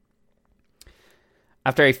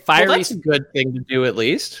 After a fiery... Well, that's a good thing to do, at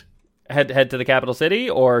least. Head to the capital city,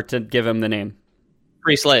 or to give him the name?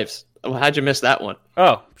 Free slaves. Oh, how'd you miss that one?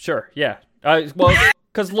 Oh, sure, yeah. Well,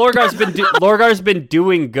 because Lorgar's been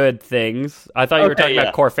doing good things. I thought you were talking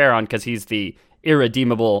about Corferon, because he's the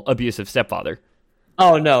irredeemable, abusive stepfather.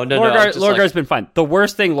 Oh, no. Lorgar's been fine. The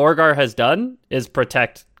worst thing Lorgar has done is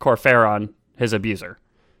protect Corferon, his abuser.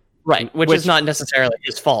 Right, which is not necessarily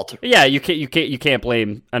his fault. Yeah, you can't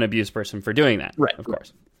blame an abused person for doing that. Right, of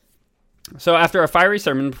course. So after a fiery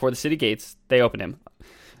sermon before the city gates, they open him.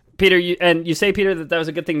 Peter, you say, Peter, that was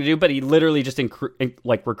a good thing to do, but he literally just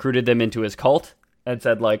recruited them into his cult and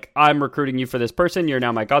said, like, I'm recruiting you for this person. You're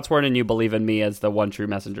now my Godsworn, and you believe in me as the one true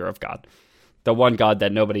messenger of God, the one God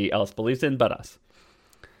that nobody else believes in but us.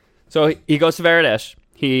 So he goes to Varadesh.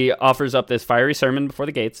 He offers up this fiery sermon before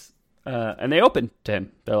the gates. And they open to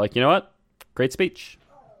him. They're like, you know what? Great speech.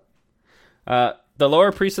 The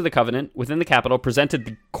lower priests of the covenant within the capital presented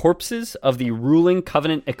the corpses of the ruling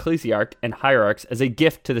covenant ecclesiarch and hierarchs as a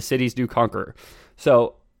gift to the city's new conqueror.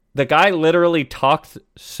 So the guy literally talked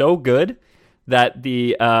so good that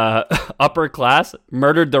the upper class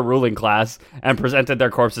murdered the ruling class and presented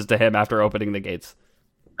their corpses to him after opening the gates.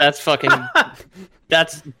 That's fucking...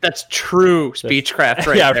 that's true speechcraft right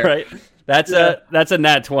there. Yeah, right. That's a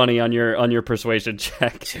nat 20 on your persuasion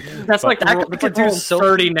check. That's like that could do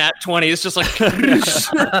 30 nat 20. It's just like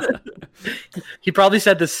he probably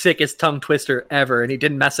said the sickest tongue twister ever, and he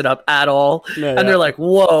didn't mess it up at all. And they're like,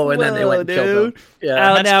 "Whoa!" And then they went and killed him.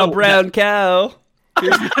 Yeah, out now, brown cow.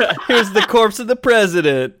 Here's the corpse of the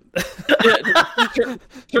president.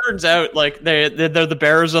 Turns out, like they're the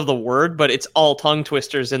bearers of the word, but it's all tongue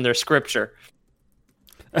twisters in their scripture.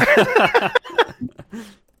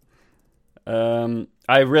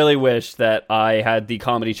 I really wish that I had the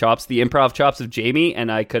comedy chops, the improv chops of Jamie,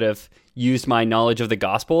 and I could have used my knowledge of the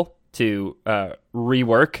gospel to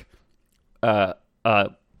rework. What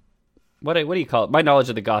do you call it? My knowledge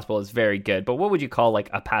of the gospel is very good, but what would you call like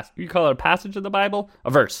a pass? You call it a passage of the Bible? A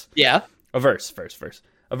verse? Yeah, a verse.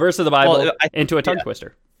 A verse of the Bible into a tongue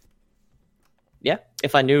twister. Yeah,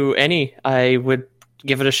 if I knew any, I would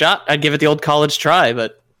give it a shot. I'd give it the old college try,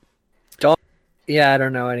 but. Yeah, I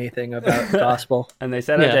don't know anything about gospel. And they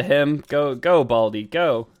said unto him, Go, Baldy,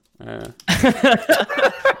 go. I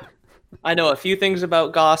know a few things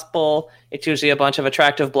about gospel. It's usually a bunch of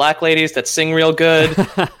attractive black ladies that sing real good.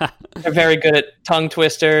 They're very good at tongue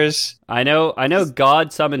twisters. I know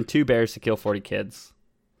God summoned 2 bears to kill 40 kids.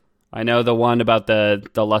 I know the one about the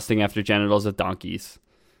lusting after genitals of donkeys.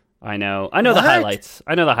 I know the highlights.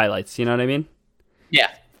 I know the highlights, you know what I mean?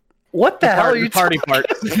 Yeah. What the hell are you party part?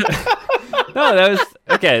 No, that was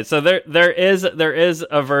okay. So there is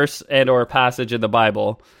a verse and or a passage in the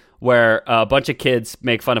Bible where a bunch of kids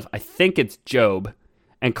make fun of, I think it's Job,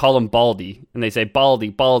 and call him Baldy, and they say Baldy,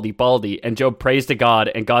 Baldy, Baldy, and Job prays to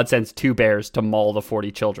God, and God sends 2 bears to maul the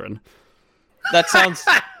 40 children. That sounds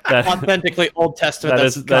authentically Old Testament.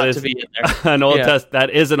 That is to be in there.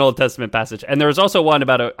 That is an Old Testament passage, and there was also one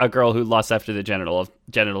about a girl who lusts after the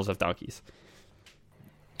genitals of donkeys.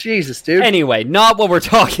 Jesus, dude. Anyway, not what we're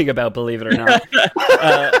talking about, believe it or not.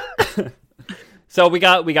 So we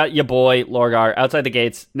got your boy Lorgar outside the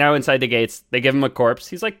gates. Now inside the gates, they give him a corpse.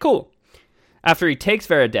 He's like, cool. After he takes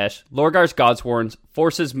Varadesh, Lorgar's Godsworn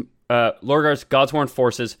forces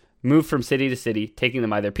move from city to city, taking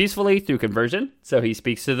them either peacefully through conversion, so he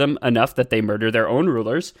speaks to them enough that they murder their own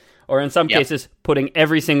rulers, or in some cases, putting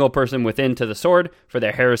every single person within to the sword for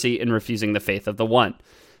their heresy in refusing the faith of the One.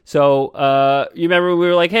 So, you remember we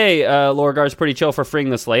were like, hey, Lorgar's pretty chill for freeing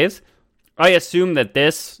the slaves. I assume that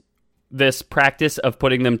this practice of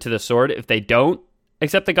putting them to the sword, if they don't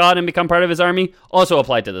accept the God and become part of his army, also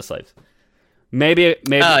applied to the slaves. Maybe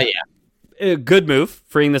a good move,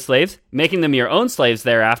 freeing the slaves, making them your own slaves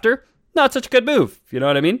thereafter, not such a good move. You know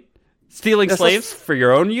what I mean? Stealing slaves for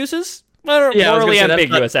your own uses? Morally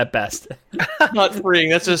ambiguous at best. Not freeing,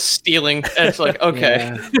 that's just stealing. It's like,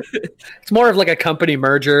 okay. Yeah. It's more of like a company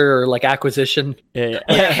merger or like acquisition. Yeah,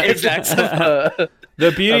 exactly.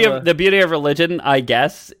 The beauty of religion, I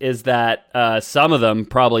guess, is that some of them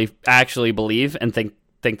probably actually believe and think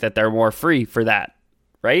that they're more free for that,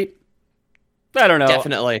 right? I don't know.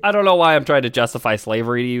 Definitely. I don't know why I'm trying to justify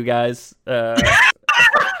slavery to you guys.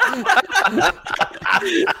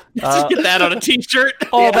 Just get that on a t-shirt.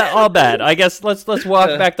 All bad. I guess let's walk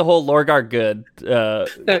back the whole Lorgar good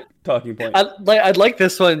talking point. I'd like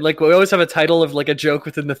this one. Like, we always have a title of like a joke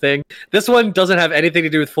within the thing. This one doesn't have anything to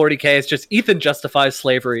do with 40K. It's just Ethan justifies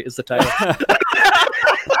slavery is the title.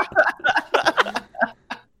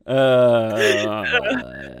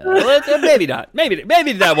 Maybe not.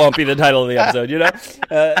 Maybe that won't be the title of the episode. You know,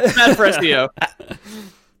 Bad for SEO.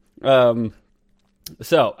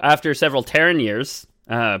 So after several Terran years,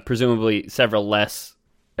 presumably several less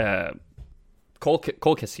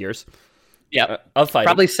Colchis years, of fighting,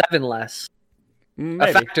 Probably 7 less.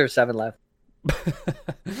 maybe. A factor of 7 left.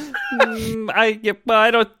 I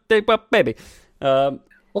don't think, but maybe. Well,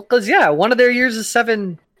 because one of their years is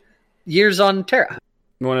 7 years on Terra.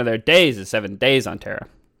 One of their days is 7 days on Terra.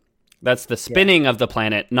 That's the spinning of the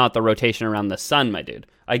planet, not the rotation around the sun, my dude.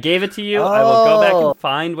 I gave it to you. I will go back and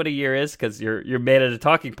find what a year is because you're made it a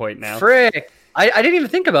talking point now. Frick. I didn't even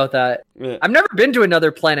think about that. Yeah. I've never been to another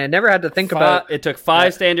planet. I never had to think about... It took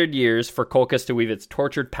 5 standard years for Colchis to weave its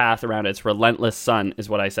tortured path around its relentless sun, is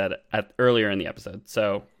what I said earlier in the episode.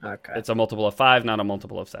 So it's a multiple of 5, not a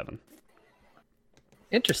multiple of 7.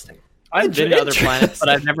 Interesting. I've been to other planets, but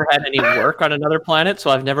I've never had any work on another planet, so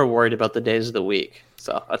I've never worried about the days of the week.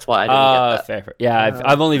 So that's why I didn't get that. Fair. Yeah,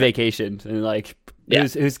 I've only vacationed, and like,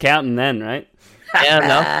 who's counting then, right?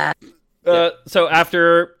 Yeah, no. So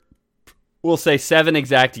after, we'll say 7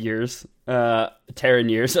 exact years, Terran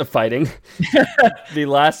years of fighting, the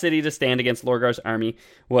last city to stand against Lorgar's army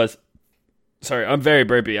was... Sorry, I'm very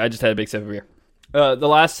burpy. I just had a big sip of beer. The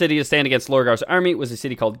last city to stand against Lorgar's army was a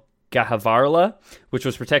city called Gahavarla, which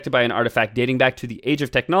was protected by an artifact dating back to the age of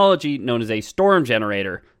technology known as a storm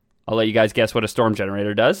generator. I'll let you guys guess what a storm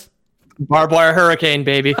generator does. Barbed wire hurricane,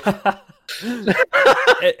 baby.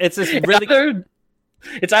 It's this really...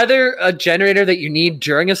 It's either a generator that you need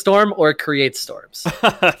during a storm or it creates storms.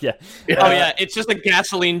 Yeah. Oh, yeah. It's just a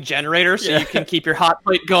gasoline generator so you can keep your hot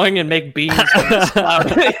plate going and make beans.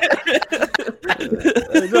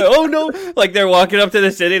 Oh, no. Like, they're walking up to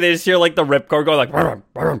the city. They just hear, like, the ripcord go, like,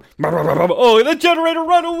 oh, the generator,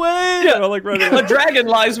 run away. Yeah. You know, like, run away. A dragon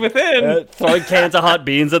lies within. Throwing cans of hot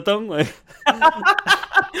beans at them. Like...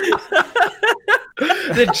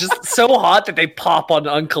 They're just so hot that they pop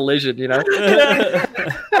on collision, you know?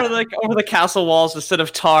 Or like over the castle walls, instead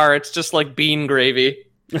of tar, it's just like bean gravy.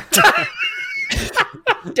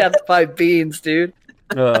 Death by beans, dude.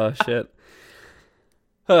 Oh, shit.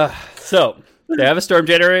 So, they have a storm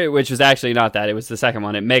generator, which was actually not that. It was the second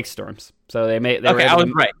one. It makes storms. So they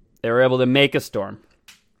were able to make a storm.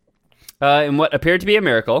 In what appeared to be a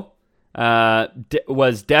miracle,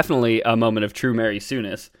 was definitely a moment of true Mary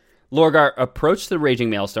Soonis. Lorgar approached the raging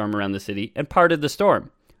maelstrom around the city and parted the storm,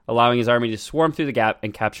 allowing his army to swarm through the gap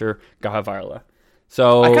and capture Gahavarla.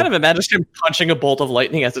 So I kind of imagined him punching a bolt of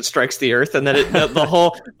lightning as it strikes the earth, and then the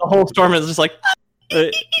whole storm is just like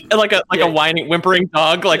like a whining, whimpering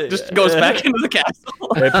dog, like just goes back into the castle.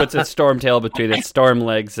 It puts its storm tail between its storm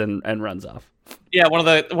legs and runs off. Yeah, one of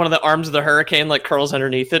the arms of the hurricane like curls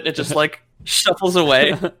underneath it. It just like shuffles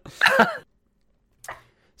away.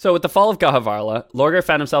 So with the fall of Gahavarla, Lorgar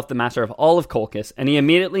found himself the master of all of Colchis, and he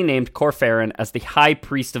immediately named Corferin as the High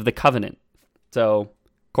Priest of the Covenant. So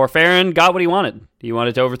Corferin got what he wanted. He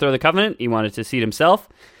wanted to overthrow the Covenant. He wanted to seat himself.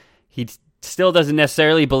 He still doesn't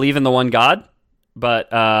necessarily believe in the one God, but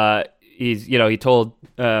he told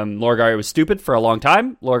Lorgar it was stupid for a long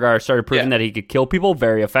time. Lorgar started proving that he could kill people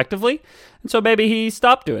very effectively, and so maybe he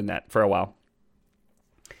stopped doing that for a while.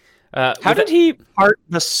 How did he part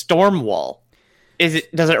the storm wall?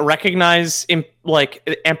 Does it recognize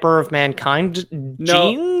Emperor of Mankind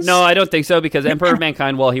genes? No, I don't think so, because Emperor of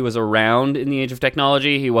Mankind, while he was around in the Age of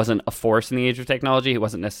Technology, he wasn't a force in the Age of Technology. He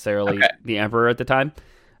wasn't necessarily the Emperor at the time.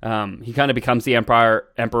 He kind of becomes the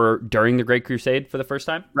Emperor during the Great Crusade for the first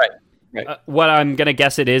time. Right. What I'm going to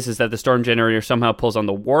guess it is that the storm generator somehow pulls on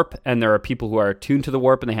the warp, and there are people who are attuned to the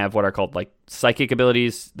warp, and they have what are called like psychic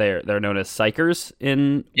abilities. They're known as psychers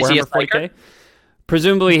in Warhammer 40K.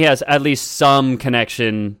 Presumably he has at least some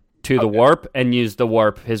connection to the warp and used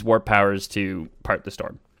his warp powers to part the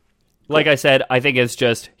storm. Cool. Like I said, I think it's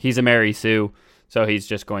just he's a Mary Sue, so he's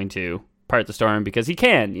just going to part the storm because he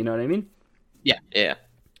can, you know what I mean? Yeah.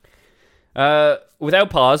 Without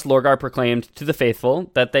pause, Lorgar proclaimed to the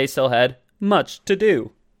faithful that they still had much to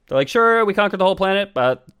do. They're like, sure, we conquered the whole planet,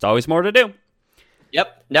 but there's always more to do.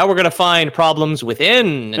 Yep. Now we're going to find problems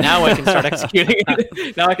within. And now I can start executing.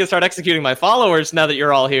 Now I can start executing my followers now that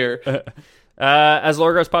you're all here. As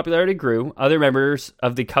Lorgar's popularity grew, other members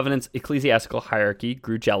of the Covenant's ecclesiastical hierarchy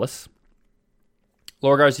grew jealous.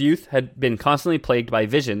 Lorgar's youth had been constantly plagued by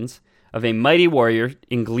visions of a mighty warrior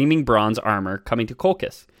in gleaming bronze armor coming to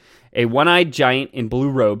Colchis, a one-eyed giant in blue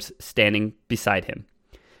robes standing beside him.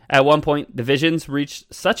 At one point, the visions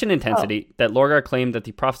reached such an intensity that Lorgar claimed that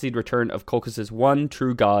the prophesied return of Colchis' one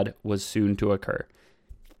true god was soon to occur.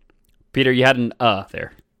 Peter, you had an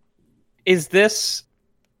there. Is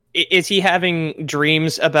he having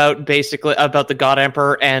dreams about the God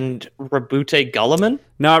Emperor and Rabute Gulliman?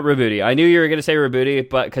 Not Rabuti. I knew you were going to say Rabuti,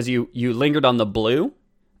 but because you lingered on the blue,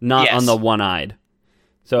 not on the one-eyed.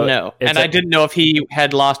 So no, and I didn't know if he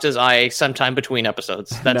had lost his eye sometime between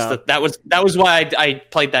episodes. That was why I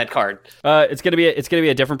played that card. It's gonna be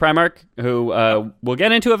a different Primarch who we'll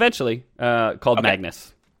get into eventually. Called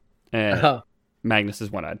Magnus. Magnus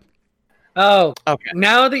is one-eyed. Oh, okay.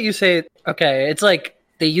 Now that you say it, okay, it's like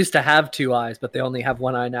they used to have two eyes, but they only have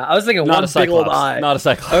one eye now. I was thinking not one big old eye. Not a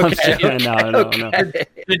Cyclops. Okay. No.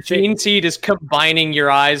 The gene seed is combining your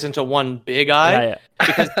eyes into one big eye. Yeah.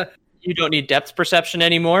 Because you don't need depth perception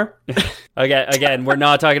anymore. Again, we're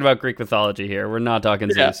not talking about Greek mythology here. We're not talking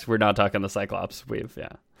Zeus. We're not talking the Cyclops.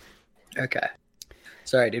 Okay.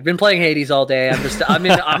 Sorry, dude. Been playing Hades all day. I'm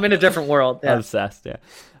in a different world. Yeah. Obsessed.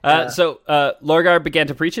 Yeah. So Lorgar began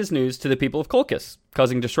to preach his news to the people of Colchis,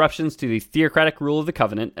 causing disruptions to the theocratic rule of the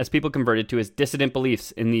Covenant as people converted to his dissident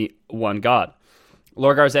beliefs in the one god.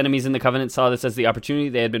 Lorgar's enemies in the Covenant saw this as the opportunity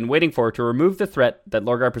they had been waiting for to remove the threat that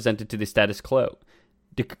Lorgar presented to the status quo.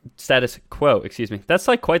 Excuse me. That's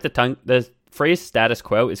like quite the tongue. The phrase "status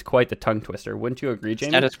quo" is quite the tongue twister. Wouldn't you agree,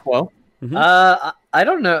 Jamie? Status quo. Mm-hmm. I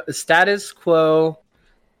don't know. Status quo.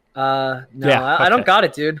 No, yeah, okay. I don't got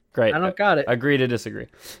it, dude. Great. I don't got it. Agree to disagree.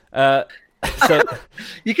 So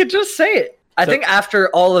you could just say it. I think after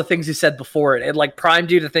all the things you said before it like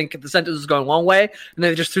primed you to think the sentence was going one way, and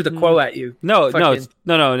then they just threw the quo at you. No.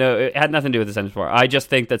 It had nothing to do with the sentence before. I just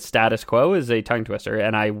think that status quo is a tongue twister,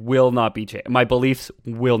 and I will not be changed. My beliefs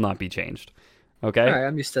will not be changed. Okay. All right,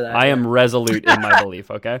 I'm used to that. I am resolute in my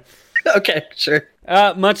belief. Okay. Okay, sure.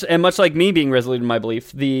 Much like me being resolute in my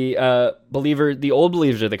belief, the old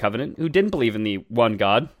believers of the Covenant who didn't believe in the one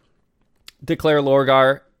God, declare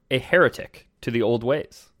Lorgar a heretic to the old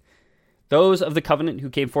ways. Those of the Covenant who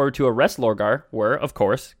came forward to arrest Lorgar were, of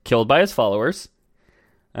course, killed by his followers,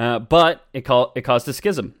 but it caused a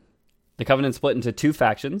schism. The Covenant split into two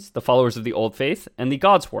factions, the followers of the Old Faith and the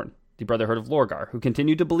Godsworn, the Brotherhood of Lorgar, who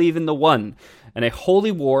continued to believe in the One, and a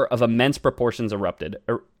holy war of immense proportions erupted,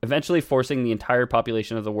 eventually forcing the entire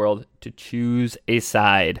population of the world to choose a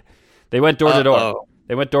side. They went door to door.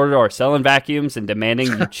 They went door to door, selling vacuums and demanding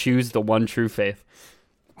you choose the one true faith.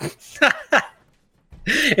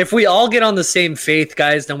 If we all get on the same faith,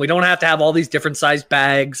 guys, then we don't have to have all these different size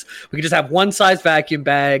bags. We can just have one size vacuum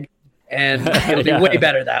bag, and it'll be way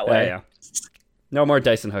better that way. Yeah. No more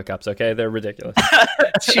Dyson hookups, okay? They're ridiculous.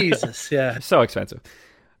 Jesus, yeah. So expensive.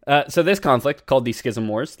 So this conflict, called the Schism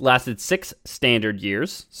Wars, lasted 6 standard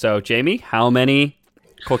years. So, Jamie, how many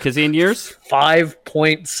Colchisian years? 5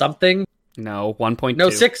 point something? No, 1.2. No,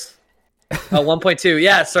 6. Oh, 1.2.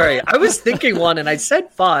 Yeah, sorry. I was thinking 1 and I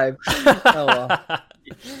said 5. Oh, well.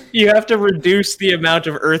 You have to reduce the amount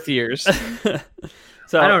of Earth years.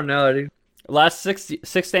 So I don't know, dude. Last 6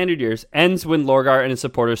 standard years ends when Lorgar and his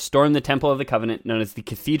supporters stormed the Temple of the Covenant, known as the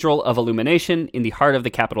Cathedral of Illumination, in the heart of the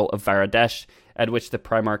capital of Varadesh, at which the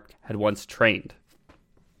Primarch had once trained.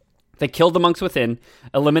 They killed the monks within,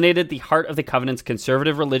 eliminated the heart of the Covenant's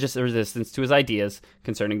conservative religious resistance to his ideas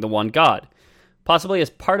concerning the one god. Possibly as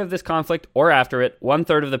part of this conflict, or after it,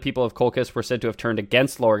 1/3 of the people of Colchis were said to have turned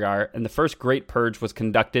against Lorgar, and the first great purge was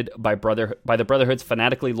conducted by the Brotherhood's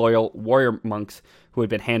fanatically loyal warrior monks who had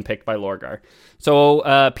been handpicked by Lorgar.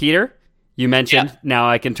 So, Peter, you mentioned, Now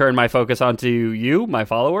I can turn my focus onto you, my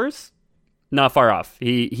followers. Not far off.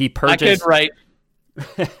 He purges... I could write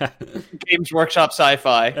Games Workshop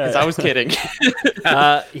Sci-Fi, because I was kidding.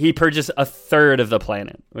 He purges 1/3 of the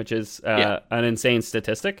planet, which is an insane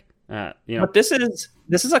statistic. But this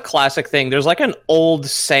is a classic thing. There's like an old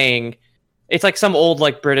saying. It's like some old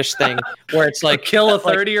like British thing where it's like kill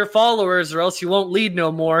 1/3 of your followers or else you won't lead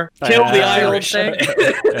no more. Kill the Irish.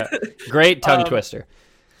 Great tongue twister.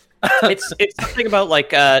 It's something about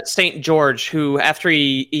like Saint George, who after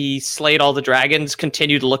he slayed all the dragons,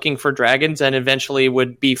 continued looking for dragons and eventually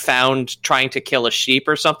would be found trying to kill a sheep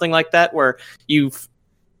or something like that. Where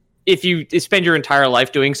if you spend your entire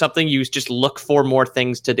life doing something, you just look for more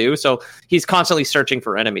things to do. So he's constantly searching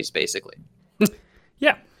for enemies, basically.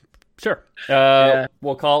 Yeah, sure.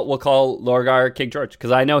 We'll call Lorgar King George,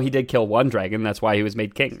 because I know he did kill one dragon. That's why he was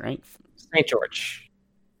made king, right? Saint George.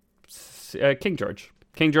 King George.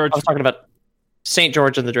 King George. I was talking about Saint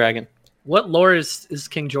George and the Dragon. What lore is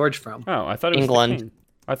King George from? Oh, I thought it was England. King.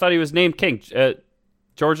 I thought he was named King.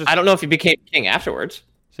 George. I don't know if he became king afterwards.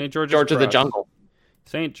 St. George's George of the Cross. Jungle.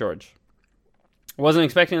 St. George. Wasn't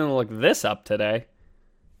expecting him to look this up today.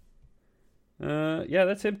 Yeah,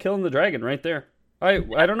 that's him killing the dragon right there. I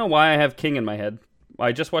don't know why I have king in my head.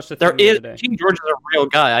 I just watched the thing the other day. King George is a real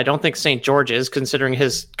guy. I don't think St. George is, considering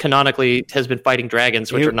his canonically has been fighting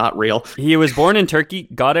dragons, which are not real. He was born in Turkey.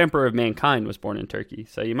 God Emperor of Mankind was born in Turkey.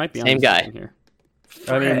 So you might be on Same the guy same here.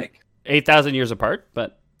 I mean, 8,000 years apart,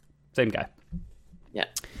 but same guy. Yeah.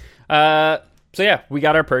 So yeah, we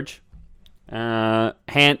got our purge.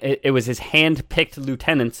 It was his hand-picked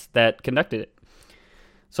lieutenants that conducted it.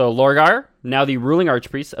 So Lorgar, now the ruling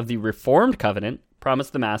archpriest of the Reformed Covenant,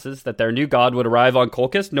 promised the masses that their new god would arrive on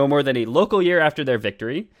Colchis no more than a local year after their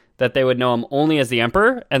victory, that they would know him only as the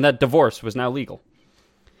emperor, and that divorce was now legal.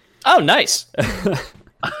 Oh, nice.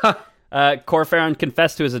 Corpharon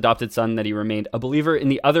confessed to his adopted son that he remained a believer in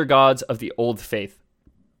the other gods of the old faith,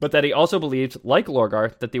 but that he also believed, like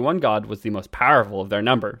Lorgar, that the one god was the most powerful of their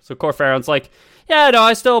number. So Corpharon's like, yeah, no,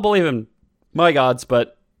 I still believe in my gods,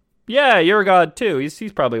 but yeah, you're a god too.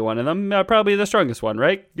 He's probably one of them, probably the strongest one,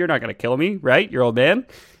 right? You're not going to kill me, right? Your old man,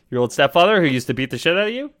 your old stepfather who used to beat the shit out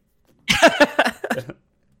of you.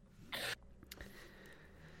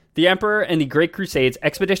 The Emperor and the Great Crusades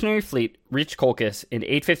expeditionary fleet reached Colchis in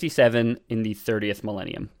 857 in the 30th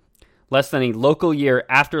millennium, less than a local year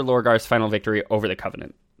after Lorgar's final victory over the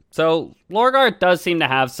Covenant. So Lorgar does seem to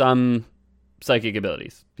have some psychic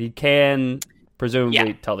abilities. He can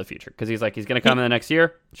presumably tell the future, because he's going to come in the next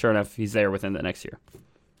year. Sure enough, he's there within the next year.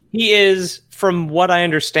 He is, from what I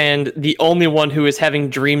understand, the only one who is having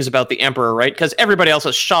dreams about the Emperor, right? Because everybody else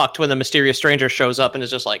is shocked when the mysterious stranger shows up and is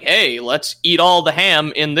just like, hey, let's eat all the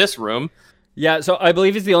ham in this room. Yeah, so I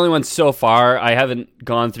believe he's the only one so far. I haven't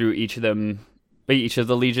gone through each of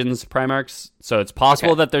the Legion's Primarchs, so it's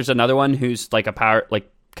possible that there's another one who's like a power,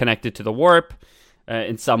 like connected to the warp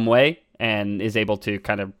in some way, and is able to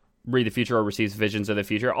kind of read the future or receives visions of the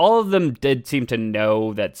future. All of them did seem to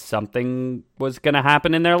know that something was going to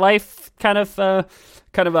happen in their life, kind of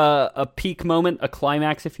a peak moment, a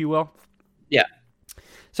climax, if you will. Yeah.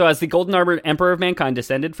 So as the golden armored Emperor of Mankind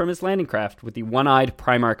descended from his landing craft with the one-eyed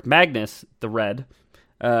Primarch Magnus, the Red,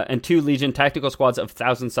 and 2 Legion tactical squads of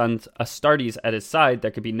Thousand Sons Astartes at his side,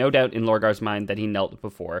 there could be no doubt in Lorgar's mind that he knelt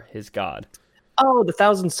before his god. Oh, the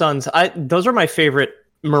Thousand Sons. Those are my favorite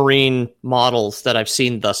Marine models that I've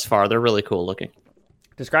seen thus far. They're really cool looking.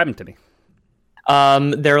 Describe them to me.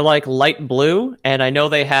 They're like light blue, and I know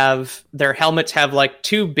their helmets have like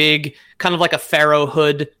 2 big, kind of like a pharaoh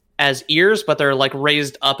hood as ears, but they're like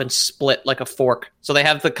raised up and split like a fork. So they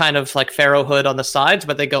have the kind of like pharaoh hood on the sides,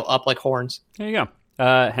 but they go up like horns. There you go.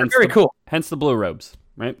 Very cool. Hence the blue robes,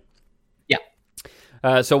 right?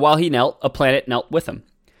 Yeah. So while he knelt, a planet knelt with him.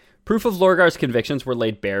 Proof of Lorgar's convictions were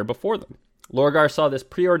laid bare before them. Lorgar saw this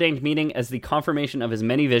preordained meeting as the confirmation of his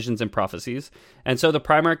many visions and prophecies, and so the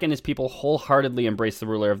Primarch and his people wholeheartedly embraced the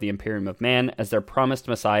ruler of the Imperium of Man as their promised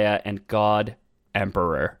Messiah and God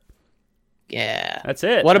Emperor. Yeah. That's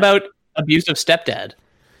it. What about abusive stepdad?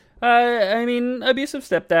 I mean, abusive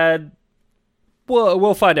stepdad,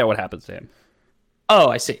 we'll find out what happens to him. Oh,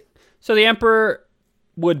 I see. So the Emperor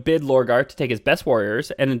would bid Lorgar to take his best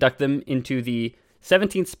warriors and induct them into the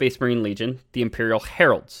 17th Space Marine Legion, the Imperial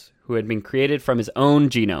Heralds, who had been created from his own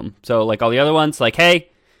genome. So like all the other ones, like, hey,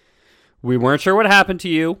 we weren't sure what happened to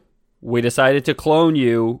you. We decided to clone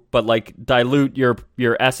you, but like dilute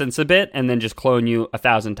your essence a bit and then just clone you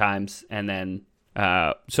 1,000 times. And then,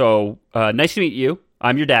 nice to meet you.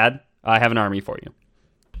 I'm your dad. I have an army for you.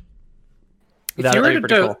 If you were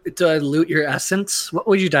to dilute your essence, what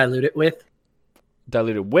would you dilute it with?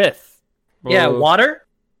 Dilute it with? Yeah, water?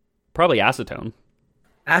 Probably acetone.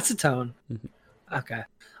 Acetone? Mm-hmm. Okay.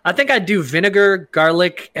 I think I'd do vinegar,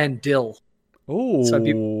 garlic, and dill. Ooh, so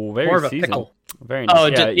very more of a seasoned. pickle. Very nice. Oh,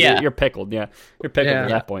 You're pickled. Yeah, you're pickled at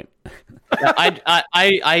that point.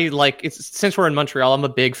 I like it's, since we're in Montreal, I'm a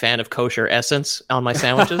big fan of kosher essence on my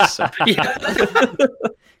sandwiches. So.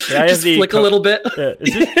 Just flick a little bit.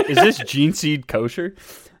 Is this gene seed kosher?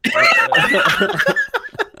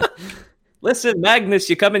 Listen, Magnus,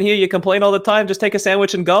 you come in here, you complain all the time. Just take a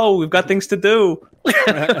sandwich and go. We've got things to do.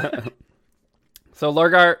 So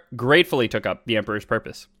Lorgar gratefully took up the Emperor's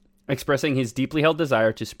purpose, expressing his deeply held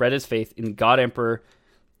desire to spread his faith in God Emperor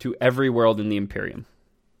to every world in the Imperium.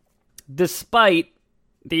 Despite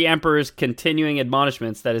the Emperor's continuing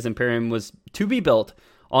admonishments that his Imperium was to be built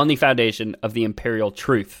on the foundation of the Imperial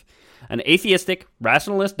Truth, an atheistic,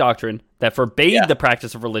 rationalist doctrine that forbade the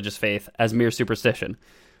practice of religious faith as mere superstition.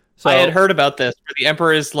 So, I had heard about this, where the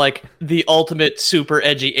Emperor is like the ultimate super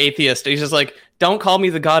edgy atheist. He's just like, don't call me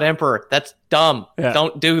the God Emperor. That's dumb. Yeah.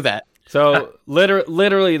 Don't do that. So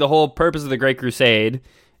literally the whole purpose of the Great Crusade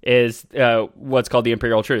is what's called the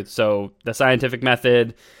imperial truth. So the scientific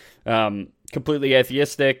method, completely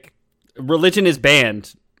atheistic. Religion is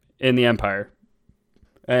banned in the Empire.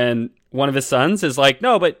 And one of his sons is like,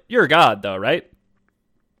 no, but you're God though, right?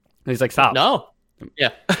 And he's like, stop. No.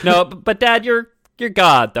 Yeah. No, but Dad, you're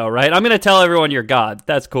God though, right? I'm going to tell everyone you're God.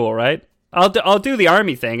 That's cool, right? I'll do the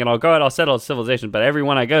army thing and I'll go out, I'll settle civilization, but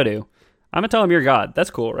everyone I go to, I'm going to tell them you're God. That's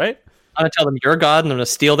cool, right? I'm going to tell them you're God, and I'm going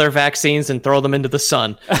to steal their vaccines and throw them into the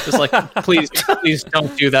sun. Just like, please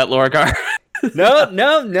don't do that, Lorgar.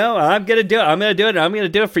 No, I'm going to do it. I'm going to do it, and I'm going to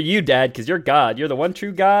do it for you, Dad, because you're God. You're the one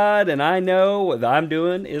true God, and I know what I'm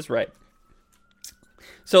doing is right.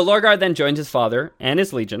 So Lorgar then joined his father and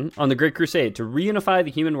his legion on the Great Crusade to reunify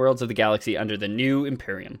the human worlds of the galaxy under the new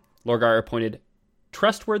Imperium. Lorgar appointed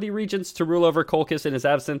trustworthy regents to rule over Colchis in his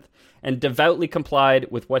absence, and devoutly complied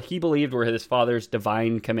with what he believed were his father's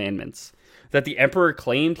divine commandments. That the Emperor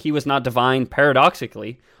claimed he was not divine,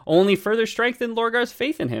 paradoxically, only further strengthened Lorgar's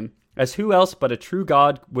faith in him, as who else but a true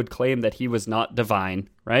God would claim that he was not divine,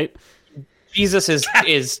 right? Jesus is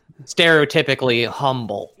stereotypically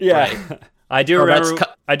humble. Yeah. Right? I do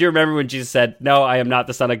remember when Jesus said, "No, I am not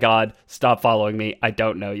the Son of God. Stop following me. I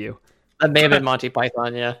don't know you." That may have been Monty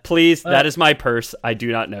Python, yeah. Please, that is my purse. I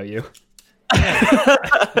do not know you.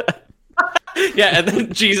 Yeah, and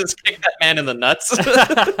then Jesus kicked that man in the nuts.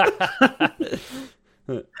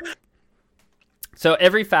 So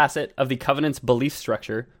every facet of the Covenant's belief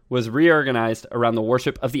structure was reorganized around the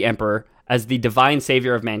worship of the Emperor as the divine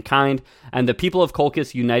savior of mankind, and the people of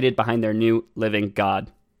Colchis united behind their new living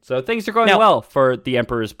God. So things are going well for the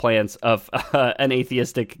Emperor's plans of an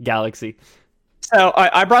atheistic galaxy. So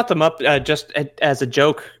I brought them up just as a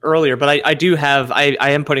joke earlier, but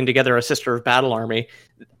I am putting together a Sister of Battle army.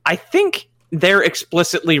 I think they're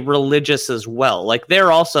explicitly religious as well. Like they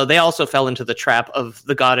also fell into the trap of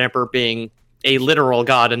the God Emperor being a literal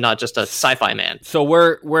god and not just a sci-fi man. So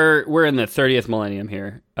we're in the 30th millennium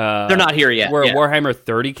here. They're not here yet. We're at Warhammer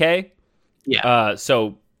 30K. Yeah.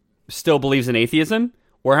 So still believes in atheism.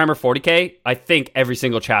 Warhammer 40K, I think every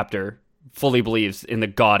single chapter fully believes in the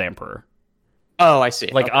God Emperor. Oh, I see.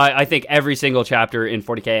 Like okay. I think every single chapter in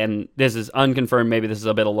 40K, and this is unconfirmed. Maybe this is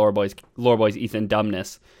a bit of Lore Boys Ethan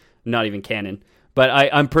dumbness, not even canon. But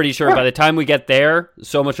I'm pretty sure by the time we get there,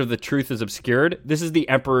 so much of the truth is obscured. This is the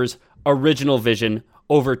Emperor's original vision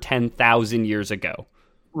over 10,000 years ago.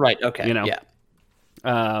 Right. Okay. You know.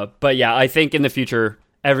 Yeah. But yeah, I think in the future,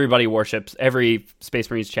 everybody worships. Every Space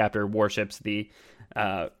Marines chapter worships the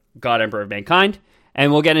God Emperor of mankind.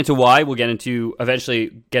 And we'll get into why. We'll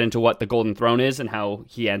eventually get into what the Golden Throne is and how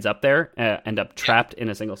he ends up there, end up trapped in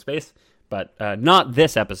a single space. But not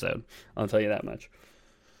this episode. I'll tell you that much.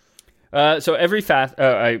 So every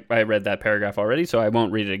I read that paragraph already, so I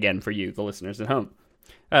won't read it again for you, the listeners at home.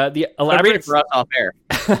 The elaborate for us off air.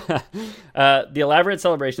 The elaborate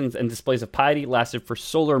celebrations and displays of piety lasted for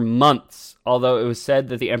solar months, although it was said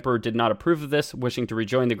that the Emperor did not approve of this, wishing to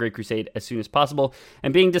rejoin the Great Crusade as soon as possible,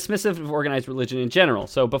 and being dismissive of organized religion in general.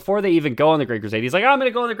 So before they even go on the Great Crusade, he's like, I'm going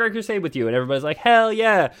to go on the Great Crusade with you, and everybody's like, hell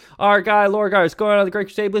yeah, our guy Lorgar is going on the Great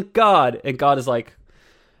Crusade with God, and God is like,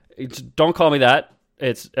 don't call me that.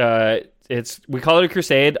 We call it a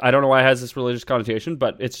crusade. I don't know why it has this religious connotation,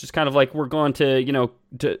 but it's just kind of like we're going to,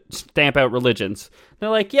 to stamp out religions. They're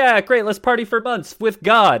like, yeah, great, let's party for months with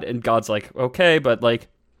God. And God's like, okay, but like,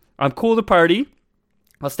 I'm cool to party.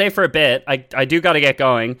 I'll stay for a bit. I do got to get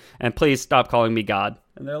going, and please stop calling me God.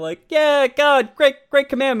 And they're like, yeah, God, great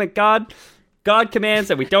commandment, God. God commands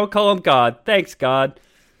that we don't call him God. Thanks, God.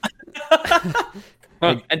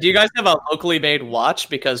 And do you guys have a locally made watch?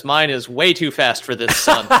 Because mine is way too fast for this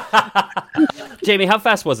sun. Jamie, how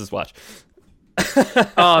fast was this watch?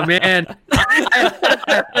 Oh, man.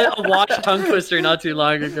 I watched Tongue Twister not too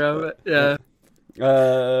long ago. But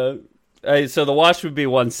yeah. So the watch would be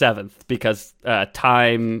 1/7 because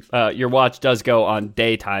time. Your watch does go on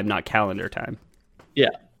daytime, not calendar time. Yeah.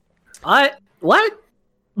 What?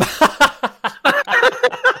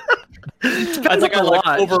 I think I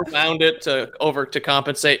overwound it to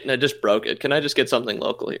compensate, and I just broke it. Can I just get something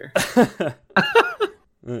local here?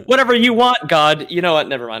 Whatever you want, God. You know what?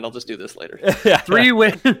 Never mind. I'll just do this later. Three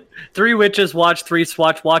witches watch 3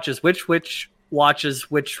 Swatch watches. Which witch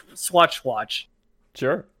watches which Swatch watch?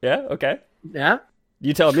 Sure. Yeah. Okay. Yeah.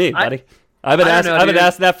 You tell me, buddy. I've been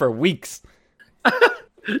asking that for weeks.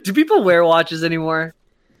 Do people wear watches anymore?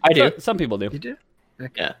 I do. Some people do. You do?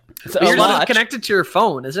 Okay. Yeah. So Yours is connected to your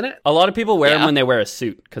phone, isn't it? A lot of people wear them when they wear a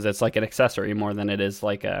suit because it's like an accessory more than it is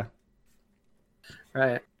like a.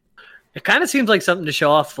 Right. It kind of seems like something to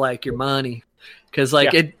show off, like your money. because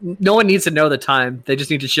no one needs to know the time. They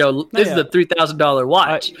just need to show this is a $3,000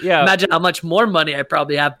 watch. Imagine how much more money I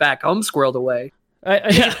probably have back home squirreled away.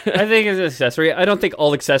 I think it's an accessory. I don't think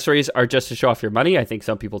all accessories are just to show off your money. I think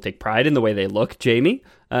some people take pride in the way they look, Jamie.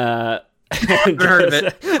 I've heard of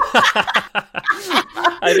it.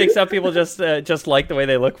 I think some people just like the way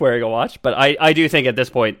they look wearing a watch, but I do think at this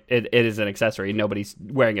point it is an accessory. Nobody's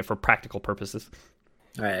wearing it for practical purposes.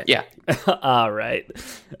 All right. Yeah. All right.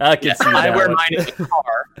 I can see that I wear one. mine in the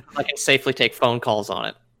car. I can safely take phone calls on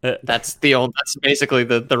it. That's basically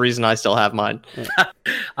the reason I still have mine.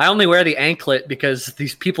 I only wear the anklet because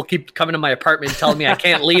these people keep coming to my apartment and telling me I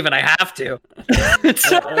can't leave and I have to.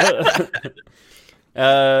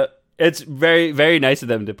 It's very, very nice of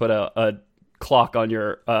them to put a clock on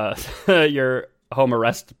your your home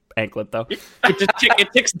arrest anklet, though.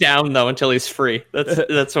 It ticks down though until he's free.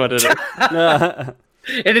 That's what it is.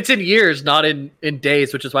 And it's in years, not in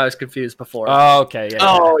days, which is why I was confused before. Oh, okay. Yeah,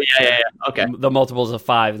 Oh, yeah. Okay. The multiples of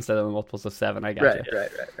 5 instead of the multiples of 7. I got you.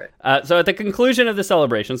 Right. So at the conclusion of the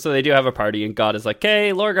celebration, so they do have a party, and God is like,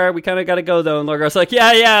 "Hey, Lorgar, we kind of got to go though." And Lorgar's like,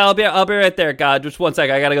 "Yeah, I'll be right there, God. Just one sec.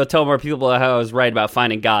 I got to go tell more people how I was right about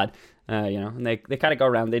finding God." And they kind of go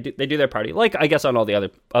around. They do their party, like I guess on all the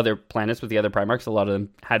other planets with the other Primarchs. A lot of them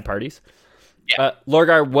had parties. Yeah.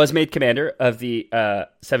 Lorgar was made commander of the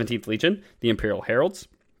 17th Legion, the Imperial Heralds.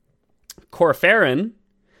 Corfarin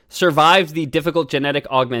survived the difficult genetic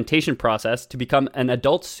augmentation process to become an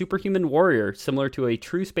adult superhuman warrior, similar to a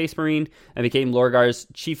true Space Marine, and became Lorgar's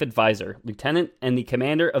chief advisor, lieutenant, and the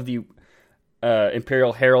commander of the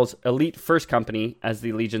Imperial Herald's elite first company as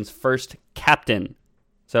the Legion's first captain.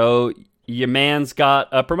 So your man's got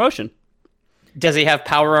a promotion. Does he have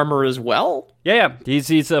power armor as well? Yeah.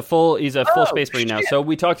 He's a full Space Marine now. So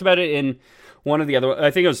we talked about it in one of the other. I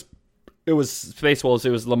think it was Space Wolves.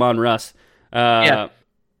 It was Lamon Russ.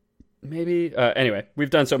 Maybe. Anyway, we've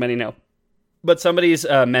done so many now. But somebody's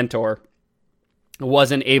mentor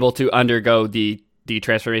wasn't able to undergo the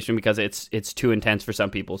transformation because it's too intense for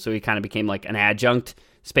some people. So he kind of became like an adjunct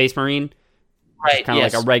Space Marine. Right. Kind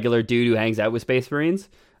of like a regular dude who hangs out with Space Marines.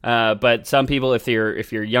 But some people, if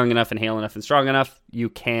you're young enough and hale enough and strong enough, you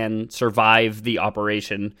can survive the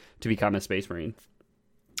operation to become a Space Marine.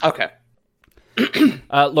 Okay.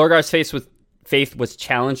 Lorgar's faith was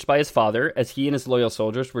challenged by his father, as he and his loyal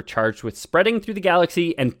soldiers were charged with spreading through the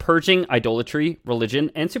galaxy and purging idolatry, religion,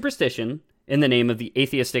 and superstition in the name of the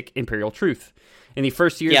atheistic imperial truth. In the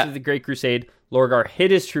first years of the Great Crusade, Lorgar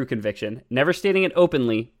hid his true conviction, never stating it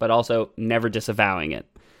openly, but also never disavowing it.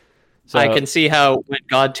 So, I can see how when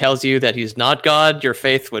God tells you that he's not God, your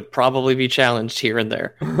faith would probably be challenged here and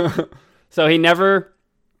there. So he never...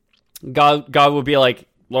 God would be like,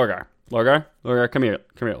 Lorgar, come here,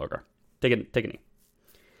 Lorgar. Take a knee.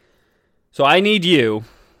 So I need you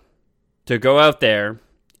to go out there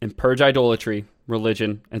and purge idolatry,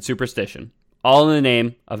 religion, and superstition, all in the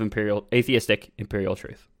name of atheistic imperial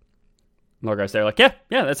truth. Lorgar's there like, yeah,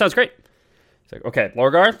 that sounds great. He's like, okay,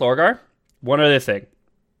 Lorgar, one other thing.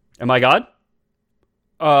 Am I God?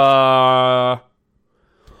 I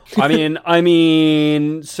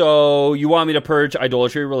mean, so you want me to purge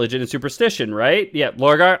idolatry, religion, and superstition, right? Yeah,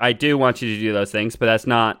 Lorgar, I do want you to do those things, but that's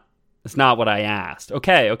not what I asked.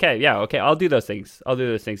 Okay, I'll do those things.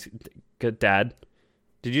 Good dad.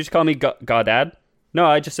 Did you just call me God Dad? No,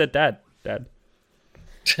 I just said dad.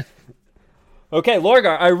 Okay,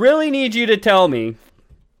 Lorgar, I really need you to tell me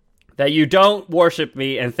that you don't worship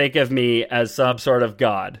me and think of me as some sort of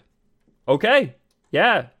god. Okay,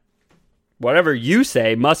 yeah. Whatever you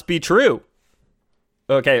say must be true.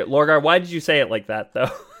 Okay, Lorgar, why did you say it like that, though?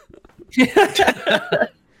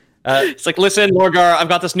 It's like, listen, Lorgar, I've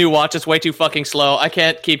got this new watch. It's way too fucking slow. I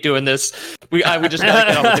can't keep doing this. We just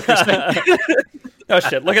gotta get on with the crusade. Oh,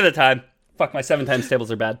 shit, look at the time. Fuck, my 7 times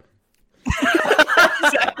tables are bad.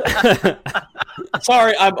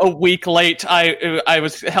 Sorry, I'm a week late. I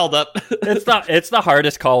was held up. It's the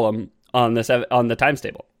hardest column on the times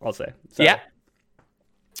table, I'll say. So. Yeah.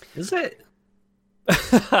 Is it?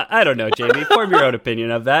 I don't know, Jamie. Form your own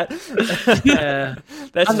opinion of that.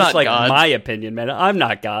 That's I'm just not like God. My opinion, man. I'm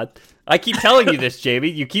not God. I keep telling you this, Jamie.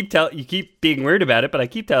 You keep being weird about it, but I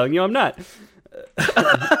keep telling you I'm not.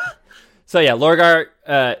 So yeah, Lorgar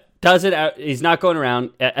does it out. He's not going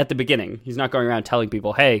around at the beginning. He's not going around telling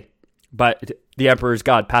people, "Hey, but the Emperor's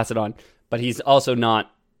God. Pass it on." But he's also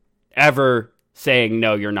not ever saying,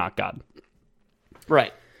 "No, you're not God."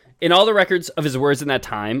 Right. In all the records of his words in that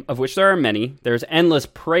time, of which there are many, there's endless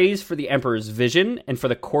praise for the Emperor's vision and for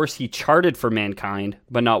the course he charted for mankind,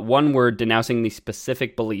 but not one word denouncing the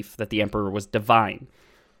specific belief that the Emperor was divine.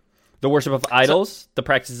 The worship of idols, the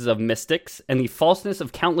practices of mystics, and the falseness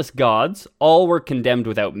of countless gods all were condemned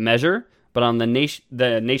without measure, but on the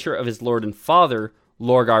nature of his lord and father,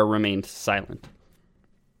 Lorgar remained silent.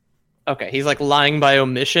 Okay, he's like lying by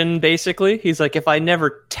omission, basically. He's like, if I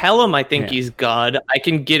never tell him I think he's God, I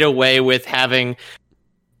can get away with having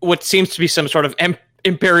what seems to be some sort of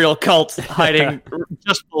imperial cult hiding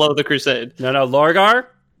just below the Crusade. No, Lorgar,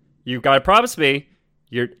 you gotta promise me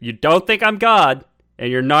you don't think I'm God, and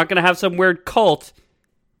you're not gonna have some weird cult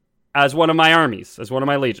as one of my armies, as one of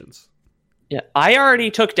my legions. Yeah, I already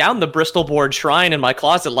took down the Bristol Board Shrine in my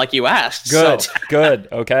closet like you asked. Good, so. good,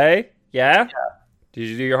 okay? Yeah? Did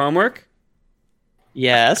you do your homework?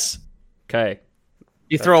 Yes. Okay.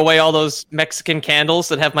 You throw away all those Mexican candles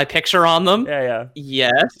that have my picture on them? Yeah.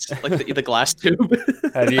 Yes, like the glass tube.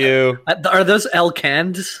 Have you... Are those El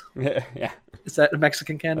Cands? Yeah. Is that a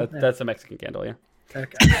Mexican candle? That's a Mexican candle, yeah.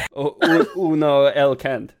 Okay. Uno El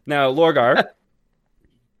Cand. Now, Lorgar,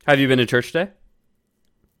 have you been to church today?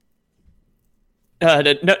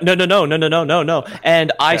 No.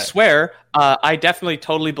 And I swear, I definitely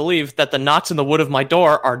totally believe that the knots in the wood of my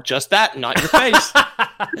door are just that, not your face.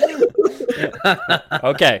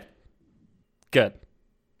 Okay. Good.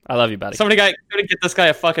 I love you, buddy. Somebody get this guy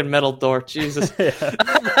a fucking metal door. Jesus.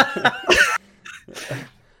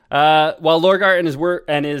 While Lorgar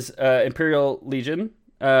and his Imperial Legion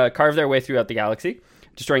carved their way throughout the galaxy,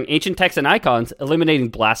 destroying ancient texts and icons, eliminating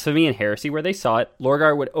blasphemy and heresy where they saw it,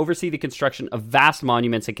 Lorgar would oversee the construction of vast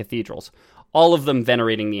monuments and cathedrals, all of them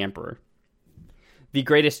venerating the Emperor. The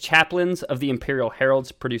greatest chaplains of the Imperial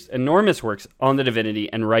Heralds produced enormous works on the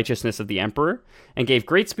divinity and righteousness of the Emperor, and gave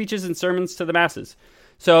great speeches and sermons to the masses.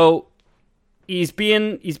 So he's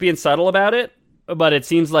being subtle about it, but it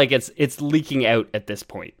seems like it's leaking out at this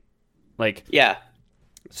point. Like, yeah,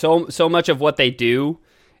 so much of what they do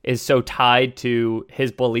is so tied to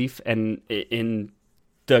his belief in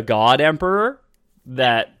the God Emperor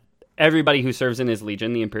that everybody who serves in his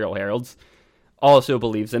legion, the Imperial Heralds, also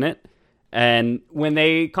believes in it. And when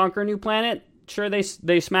they conquer a new planet, sure, they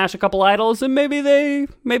smash a couple idols, and maybe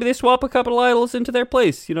they swap a couple idols into their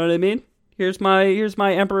place. You know what I mean? Here's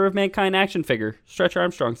my Emperor of Mankind action figure, Stretch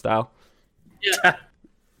Armstrong style. Yeah.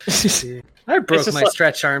 I broke my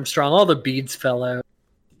Stretch Armstrong. All the beads fell out.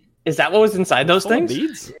 Is that what was inside those things?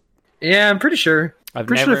 Beads? Yeah, I'm pretty sure.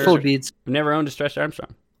 Pretty sure they're full of beads. I've never owned a Stretch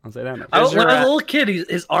Armstrong. I'll say that much. When I was a little kid,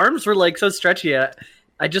 his arms were like so stretchy. I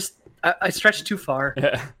stretched too far.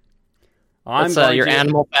 Yeah. That's your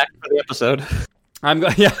animal fact for the episode. I'm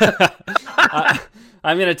going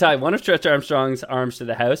to tie one of Stretch Armstrong's arms to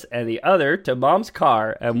the house and the other to Mom's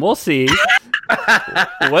car, and we'll see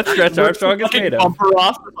what Stretch Armstrong is made of. Bumper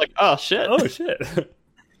off, like, oh shit!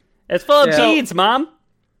 It's full of beads, Mom.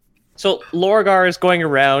 So Lorgar is going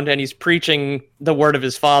around and he's preaching the word of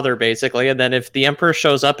his father, basically. And then if the Emperor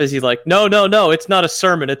shows up, is he like, no, it's not a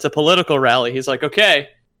sermon, it's a political rally? He's like, okay,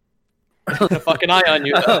 a fucking eye on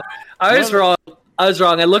you. I was wrong.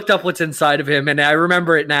 I looked up what's inside of him, and I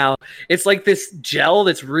remember it now. It's like this gel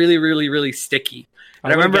that's really, really, really sticky.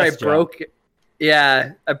 And I remember I broke it.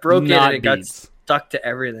 Yeah, I broke it, and it got stuck to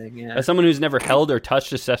everything. Yeah. As someone who's never held or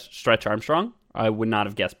touched a Stretch Armstrong, I would not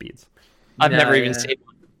have guessed beads. I've never even seen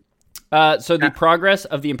one. So the progress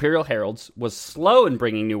of the Imperial Heralds was slow in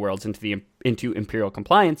bringing new worlds into Imperial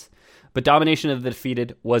compliance, but domination of the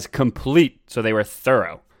defeated was complete, so they were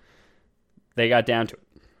thorough. They got down to it.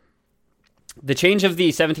 The change of the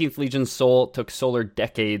 17th Legion's soul took solar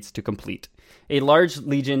decades to complete. A large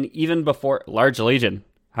legion,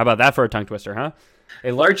 how about that for a tongue twister, huh?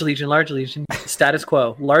 Large legion, status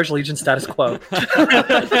quo. Large legion, status quo.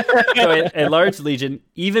 So a large legion,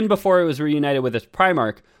 even before it was reunited with its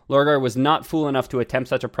Primarch, Lorgar was not fool enough to attempt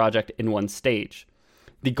such a project in one stage.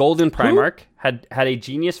 The Golden Primarch had a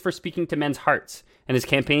genius for speaking to men's hearts, and his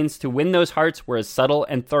campaigns to win those hearts were as subtle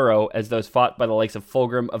and thorough as those fought by the likes of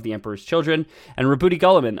Fulgrim of the Emperor's Children and Rabuti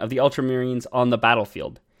Gulliman of the Ultramarines on the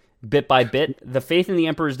battlefield. Bit by bit, the faith in the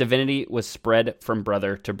Emperor's divinity was spread from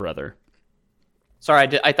brother to brother.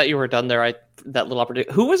 Sorry, I thought you were done there. That little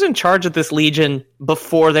opportunity. Who was in charge of this legion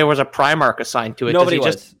before there was a Primarch assigned to it? Nobody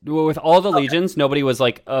was. With all the legions, nobody was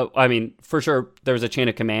like, for sure there was a chain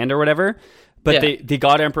of command or whatever, but the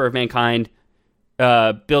God Emperor of Mankind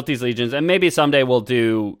built these legions, and maybe someday we'll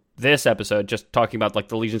do this episode just talking about like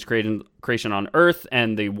the legions creation on Earth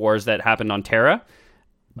and the wars that happened on Terra.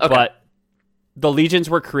 Okay. But the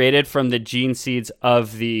legions were created from the gene seeds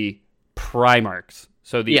of the Primarchs.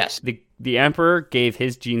 So the Emperor gave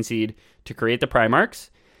his gene seed to create the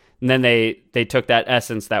Primarchs, and then they took that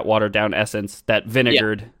essence, that watered down essence, that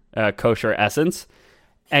vinegared kosher essence,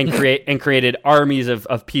 and created armies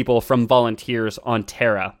of people from volunteers on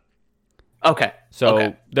Terra. Okay.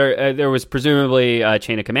 So there was presumably a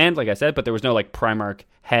chain of command, like I said, but there was no like Primarch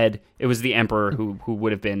head. It was the Emperor who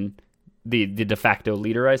would have been the de facto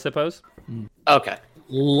leader, I suppose. Okay.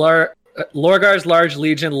 Lorgar's large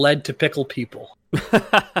legion led to pickle people.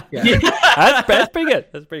 Yeah. That's pretty good.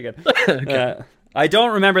 That's pretty good. Okay. I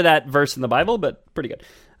don't remember that verse in the Bible, but pretty good.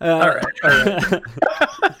 All right.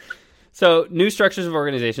 So, new structures of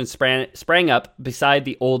organization sprang up beside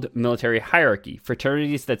the old military hierarchy,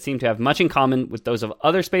 fraternities that seemed to have much in common with those of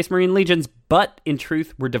other Space Marine legions, but in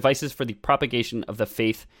truth were devices for the propagation of the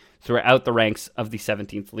faith throughout the ranks of the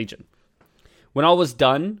 17th Legion. When all was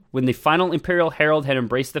done, when the final Imperial Herald had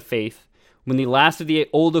embraced the faith, when the last of the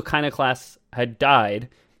old iconoclasts had died,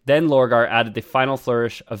 then Lorgar added the final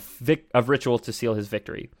flourish of ritual to seal his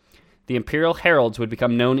victory. The Imperial Heralds would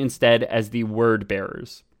become known instead as the Word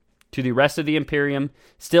Bearers. To the rest of the Imperium,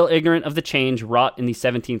 still ignorant of the change wrought in the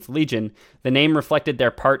 17th Legion, the name reflected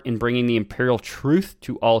their part in bringing the Imperial truth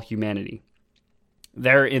to all humanity.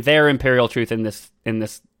 Their Imperial truth in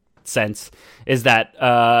this sense is that,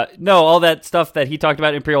 no, all that stuff that he talked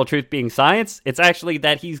about Imperial truth being science, it's actually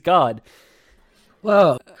that he's God.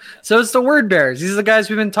 Whoa. So it's the Word Bearers. These are the guys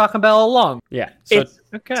we've been talking about all along. Yeah. So,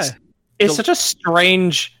 It's such a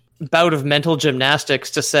strange bout of mental gymnastics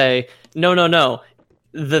to say, no.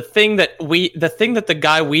 The thing that the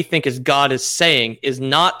guy we think is God is saying is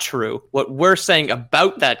not true. What we're saying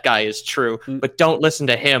about that guy is true, but don't listen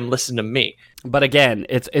to him, listen to me. But again,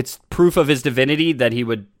 it's proof of his divinity that he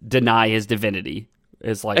would deny his divinity.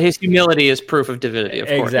 Is like his humility is proof of divinity, of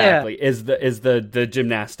course. Exactly. Yeah. Is the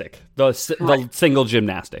gymnastic. The single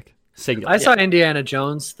gymnastic. Singular. I saw Indiana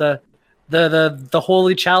Jones, the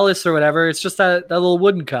holy chalice or whatever. It's just that little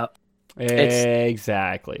wooden cup.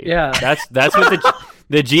 Exactly. Yeah. That's what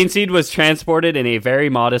the gene seed was transported in a very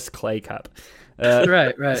modest clay cup.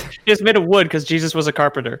 Right. It's made of wood because Jesus was a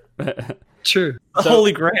carpenter. True. The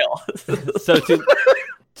Holy Grail. So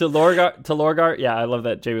to Lorgar, yeah, I love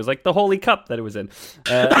that Jay was like the holy cup that it was in.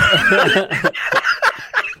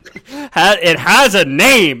 It has a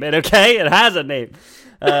name, it has a name.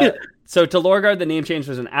 So to Lorgar, the name change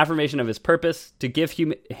was an affirmation of his purpose to give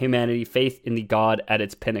humanity faith in the god at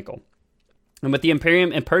its pinnacle. And with the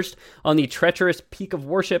Imperium and perched on the treacherous peak of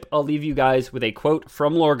worship, I'll leave you guys with a quote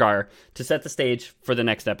from Lorgar to set the stage for the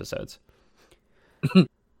next episodes.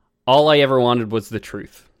 All I ever wanted was the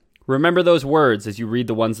truth. Remember those words as you read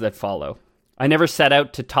the ones that follow. I never set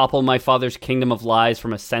out to topple my father's kingdom of lies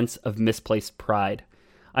from a sense of misplaced pride.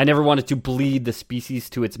 I never wanted to bleed the species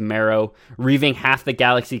to its marrow, reaving half the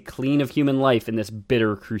galaxy clean of human life in this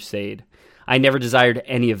bitter crusade. I never desired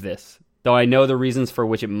any of this, though I know the reasons for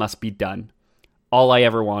which it must be done. All I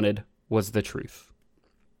ever wanted was the truth.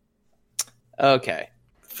 Okay.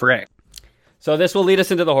 Frick. So this will lead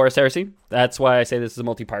us into the Horus Heresy. That's why I say this is a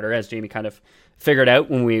multi-parter, as Jamie kind of figured out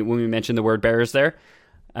when we mentioned the Word Bearers there.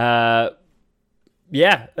 A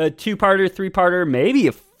 2-parter, 3-parter, maybe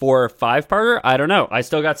a 4 or 5-parter. I don't know. I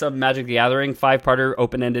still got some Magic the Gathering 5-parter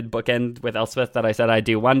open-ended bookend with Elspeth that I said I'd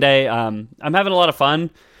do one day. I'm having a lot of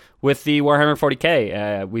fun with the Warhammer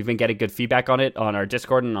 40k. We've been getting good feedback on it on our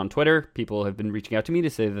Discord and on Twitter. People have been reaching out to me to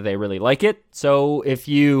say that they really like it. So if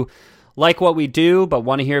you like what we do but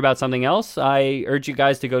want to hear about something else, I urge you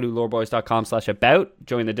guys to go to loreboys.com/about,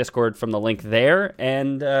 join the Discord from the link there,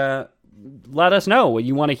 and let us know what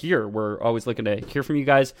you want to hear. We're always looking to hear from you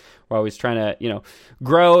guys. We're always trying to,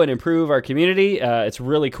 grow and improve our community. It's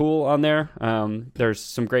really cool on there. There's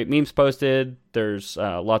some great memes posted. There's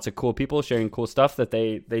lots of cool people sharing cool stuff that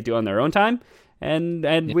they do on their own time. And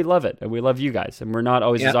we love it. And we love you guys. And we're not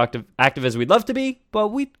always as active as we'd love to be, but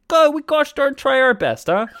we gosh darn try our best,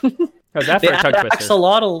 huh? How's that for a tongue twister?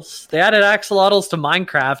 Axolotls. They added axolotls to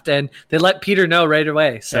Minecraft, and they let Peter know right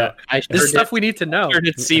away. So this is stuff we need to know. I sure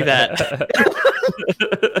did see that.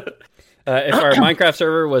 If our Minecraft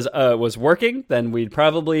server was working, then we'd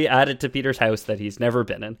probably add it to Peter's house that he's never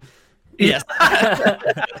been in. Yes.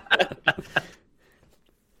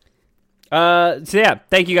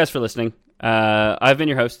 Thank you guys for listening. I've been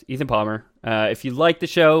your host, Ethan Palmer. If you like the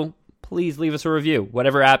show, please leave us a review.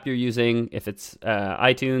 Whatever app you're using, if it's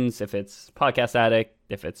iTunes, if it's Podcast Addict,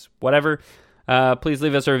 if it's whatever, please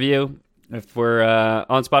leave us a review. If we're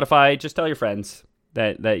on Spotify, just tell your friends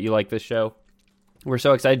that you like this show. We're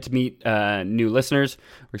so excited to meet new listeners.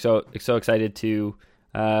 We're so excited to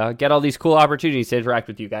get all these cool opportunities to interact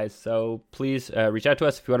with you guys. So please reach out to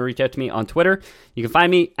us. If you want to reach out to me on Twitter, you can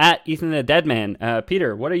find me at Ethan the Deadman.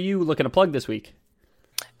 Peter, what are you looking to plug this week?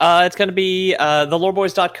 It's going to be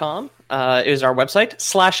theloreboys.com is our website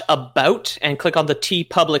 /about, and click on the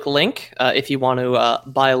TeePublic link if you want to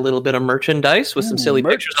buy a little bit of merchandise with some silly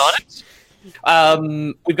pictures on it.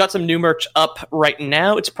 We've got some new merch up right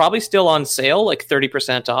now. It's probably still on sale, like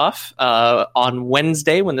 30% off on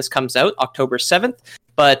Wednesday when this comes out, October 7th.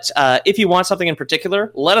 But if you want something in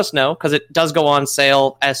particular, let us know, because it does go on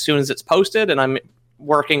sale as soon as it's posted, and I'm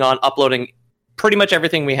working on uploading pretty much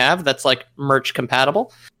everything we have that's like merch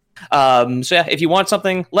compatible. So yeah, if you want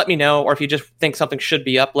something, let me know, or if you just think something should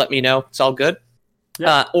be up, let me know. It's all good.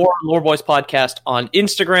 Yeah. Or Lore Boys Podcast on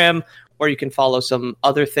Instagram, or you can follow some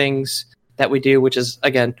other things that we do, which is,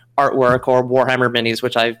 again, artwork or Warhammer minis,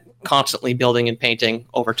 which I'm constantly building and painting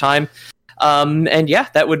over time. And yeah,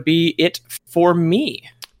 that would be it for me.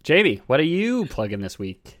 JB, what are you plugging this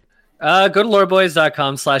week? Go to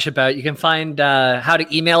loreboys.com/about. You can find how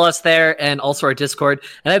to email us there, and also our Discord.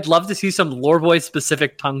 And I'd love to see some Loreboys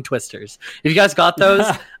specific tongue twisters. If you guys got those,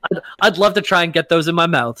 I'd love to try and get those in my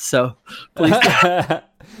mouth. So please,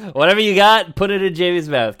 whatever you got, put it in JB's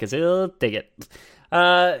mouth, because he'll take it.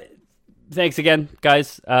 Thanks again,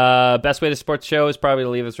 guys. Best way to support the show is probably to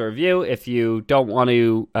leave us a review. If you don't want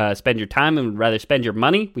to spend your time and would rather spend your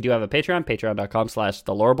money, we do have a Patreon,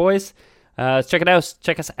 patreon.com/theloreboys. Check it out.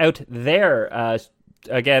 Check us out there.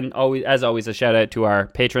 Again, as always, a shout out to our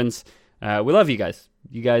patrons. We love you guys.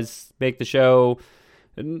 You guys make the show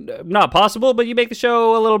not possible, but you make the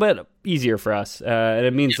show a little bit easier for us, and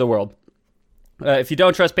it means the world. If you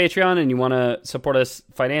don't trust Patreon and you want to support us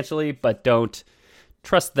financially, but don't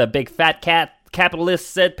trust the big fat cat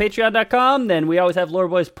capitalists at patreon.com, then we always have Lore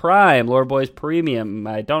Boys Prime, Lore Boys Premium.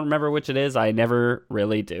 I don't remember which it is. I never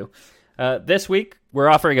really do. This week, we're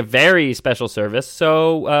offering a very special service.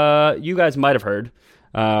 So you guys might have heard.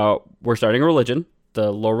 We're starting a religion.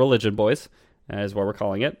 The Lore Religion Boys is what we're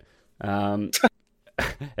calling it. Don't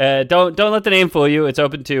let the name fool you. It's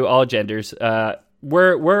open to all genders.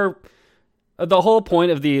 We're the whole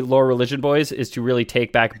point of the Lore Religion Boys is to really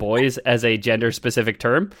take back boys as a gender-specific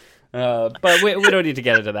term. But we don't need to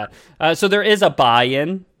get into that. So there is a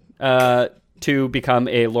buy-in to become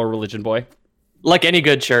a Lore Religion Boy. Like any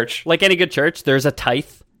good church. There's a tithe,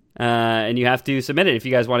 and you have to submit it. If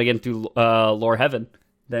you guys want to get into Lore Heaven,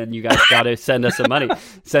 then you guys got to send us some money.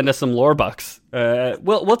 Send us some lore bucks.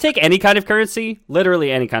 We'll take any kind of currency, literally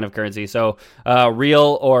any kind of currency. So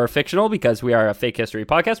real or fictional, because we are a fake history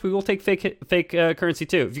podcast, we will take fake currency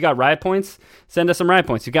too. If you got riot points, send us some riot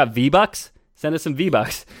points. If you got V-Bucks, send us some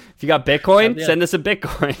V-Bucks. If you got Bitcoin, send us some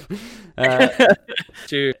Bitcoin.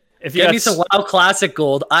 Dude. If you get me some WoW Classic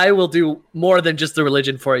gold, I will do more than just the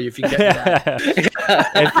religion for you if you get me that.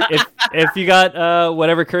 if you got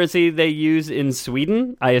whatever currency they use in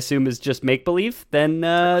Sweden, I assume is just make-believe, then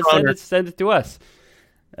send it to us.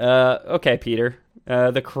 Okay, Peter.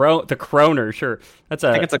 The kroner, sure. I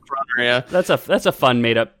think it's a kroner, yeah. That's a fun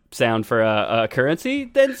made-up sound for a currency.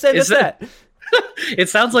 Then send us that. It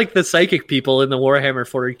sounds like the psychic people in the Warhammer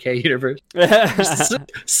 40k universe.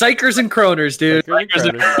 Psychers and kroners, dude.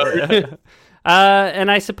 And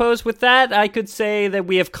I suppose with that, I could say that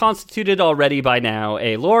we have constituted already by now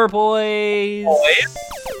a Lore Boys.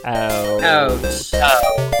 Out.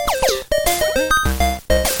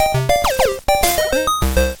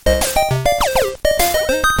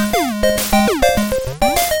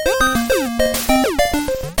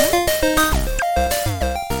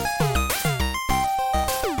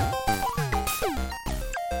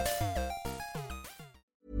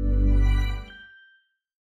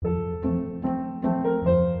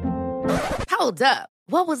 Hold up.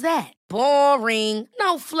 What was that? Boring.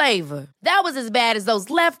 No flavor. That was as bad as those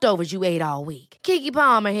leftovers you ate all week. Keke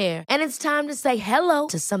Palmer here, and it's time to say hello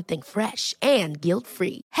to something fresh and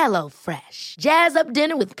guilt-free. Hello Fresh. Jazz up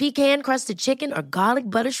dinner with pecan-crusted chicken or garlic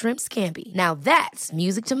butter shrimp scampi. Now that's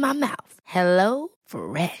music to my mouth. Hello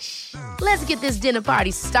Fresh. Let's get this dinner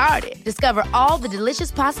party started. Discover all the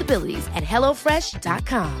delicious possibilities at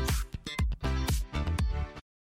HelloFresh.com.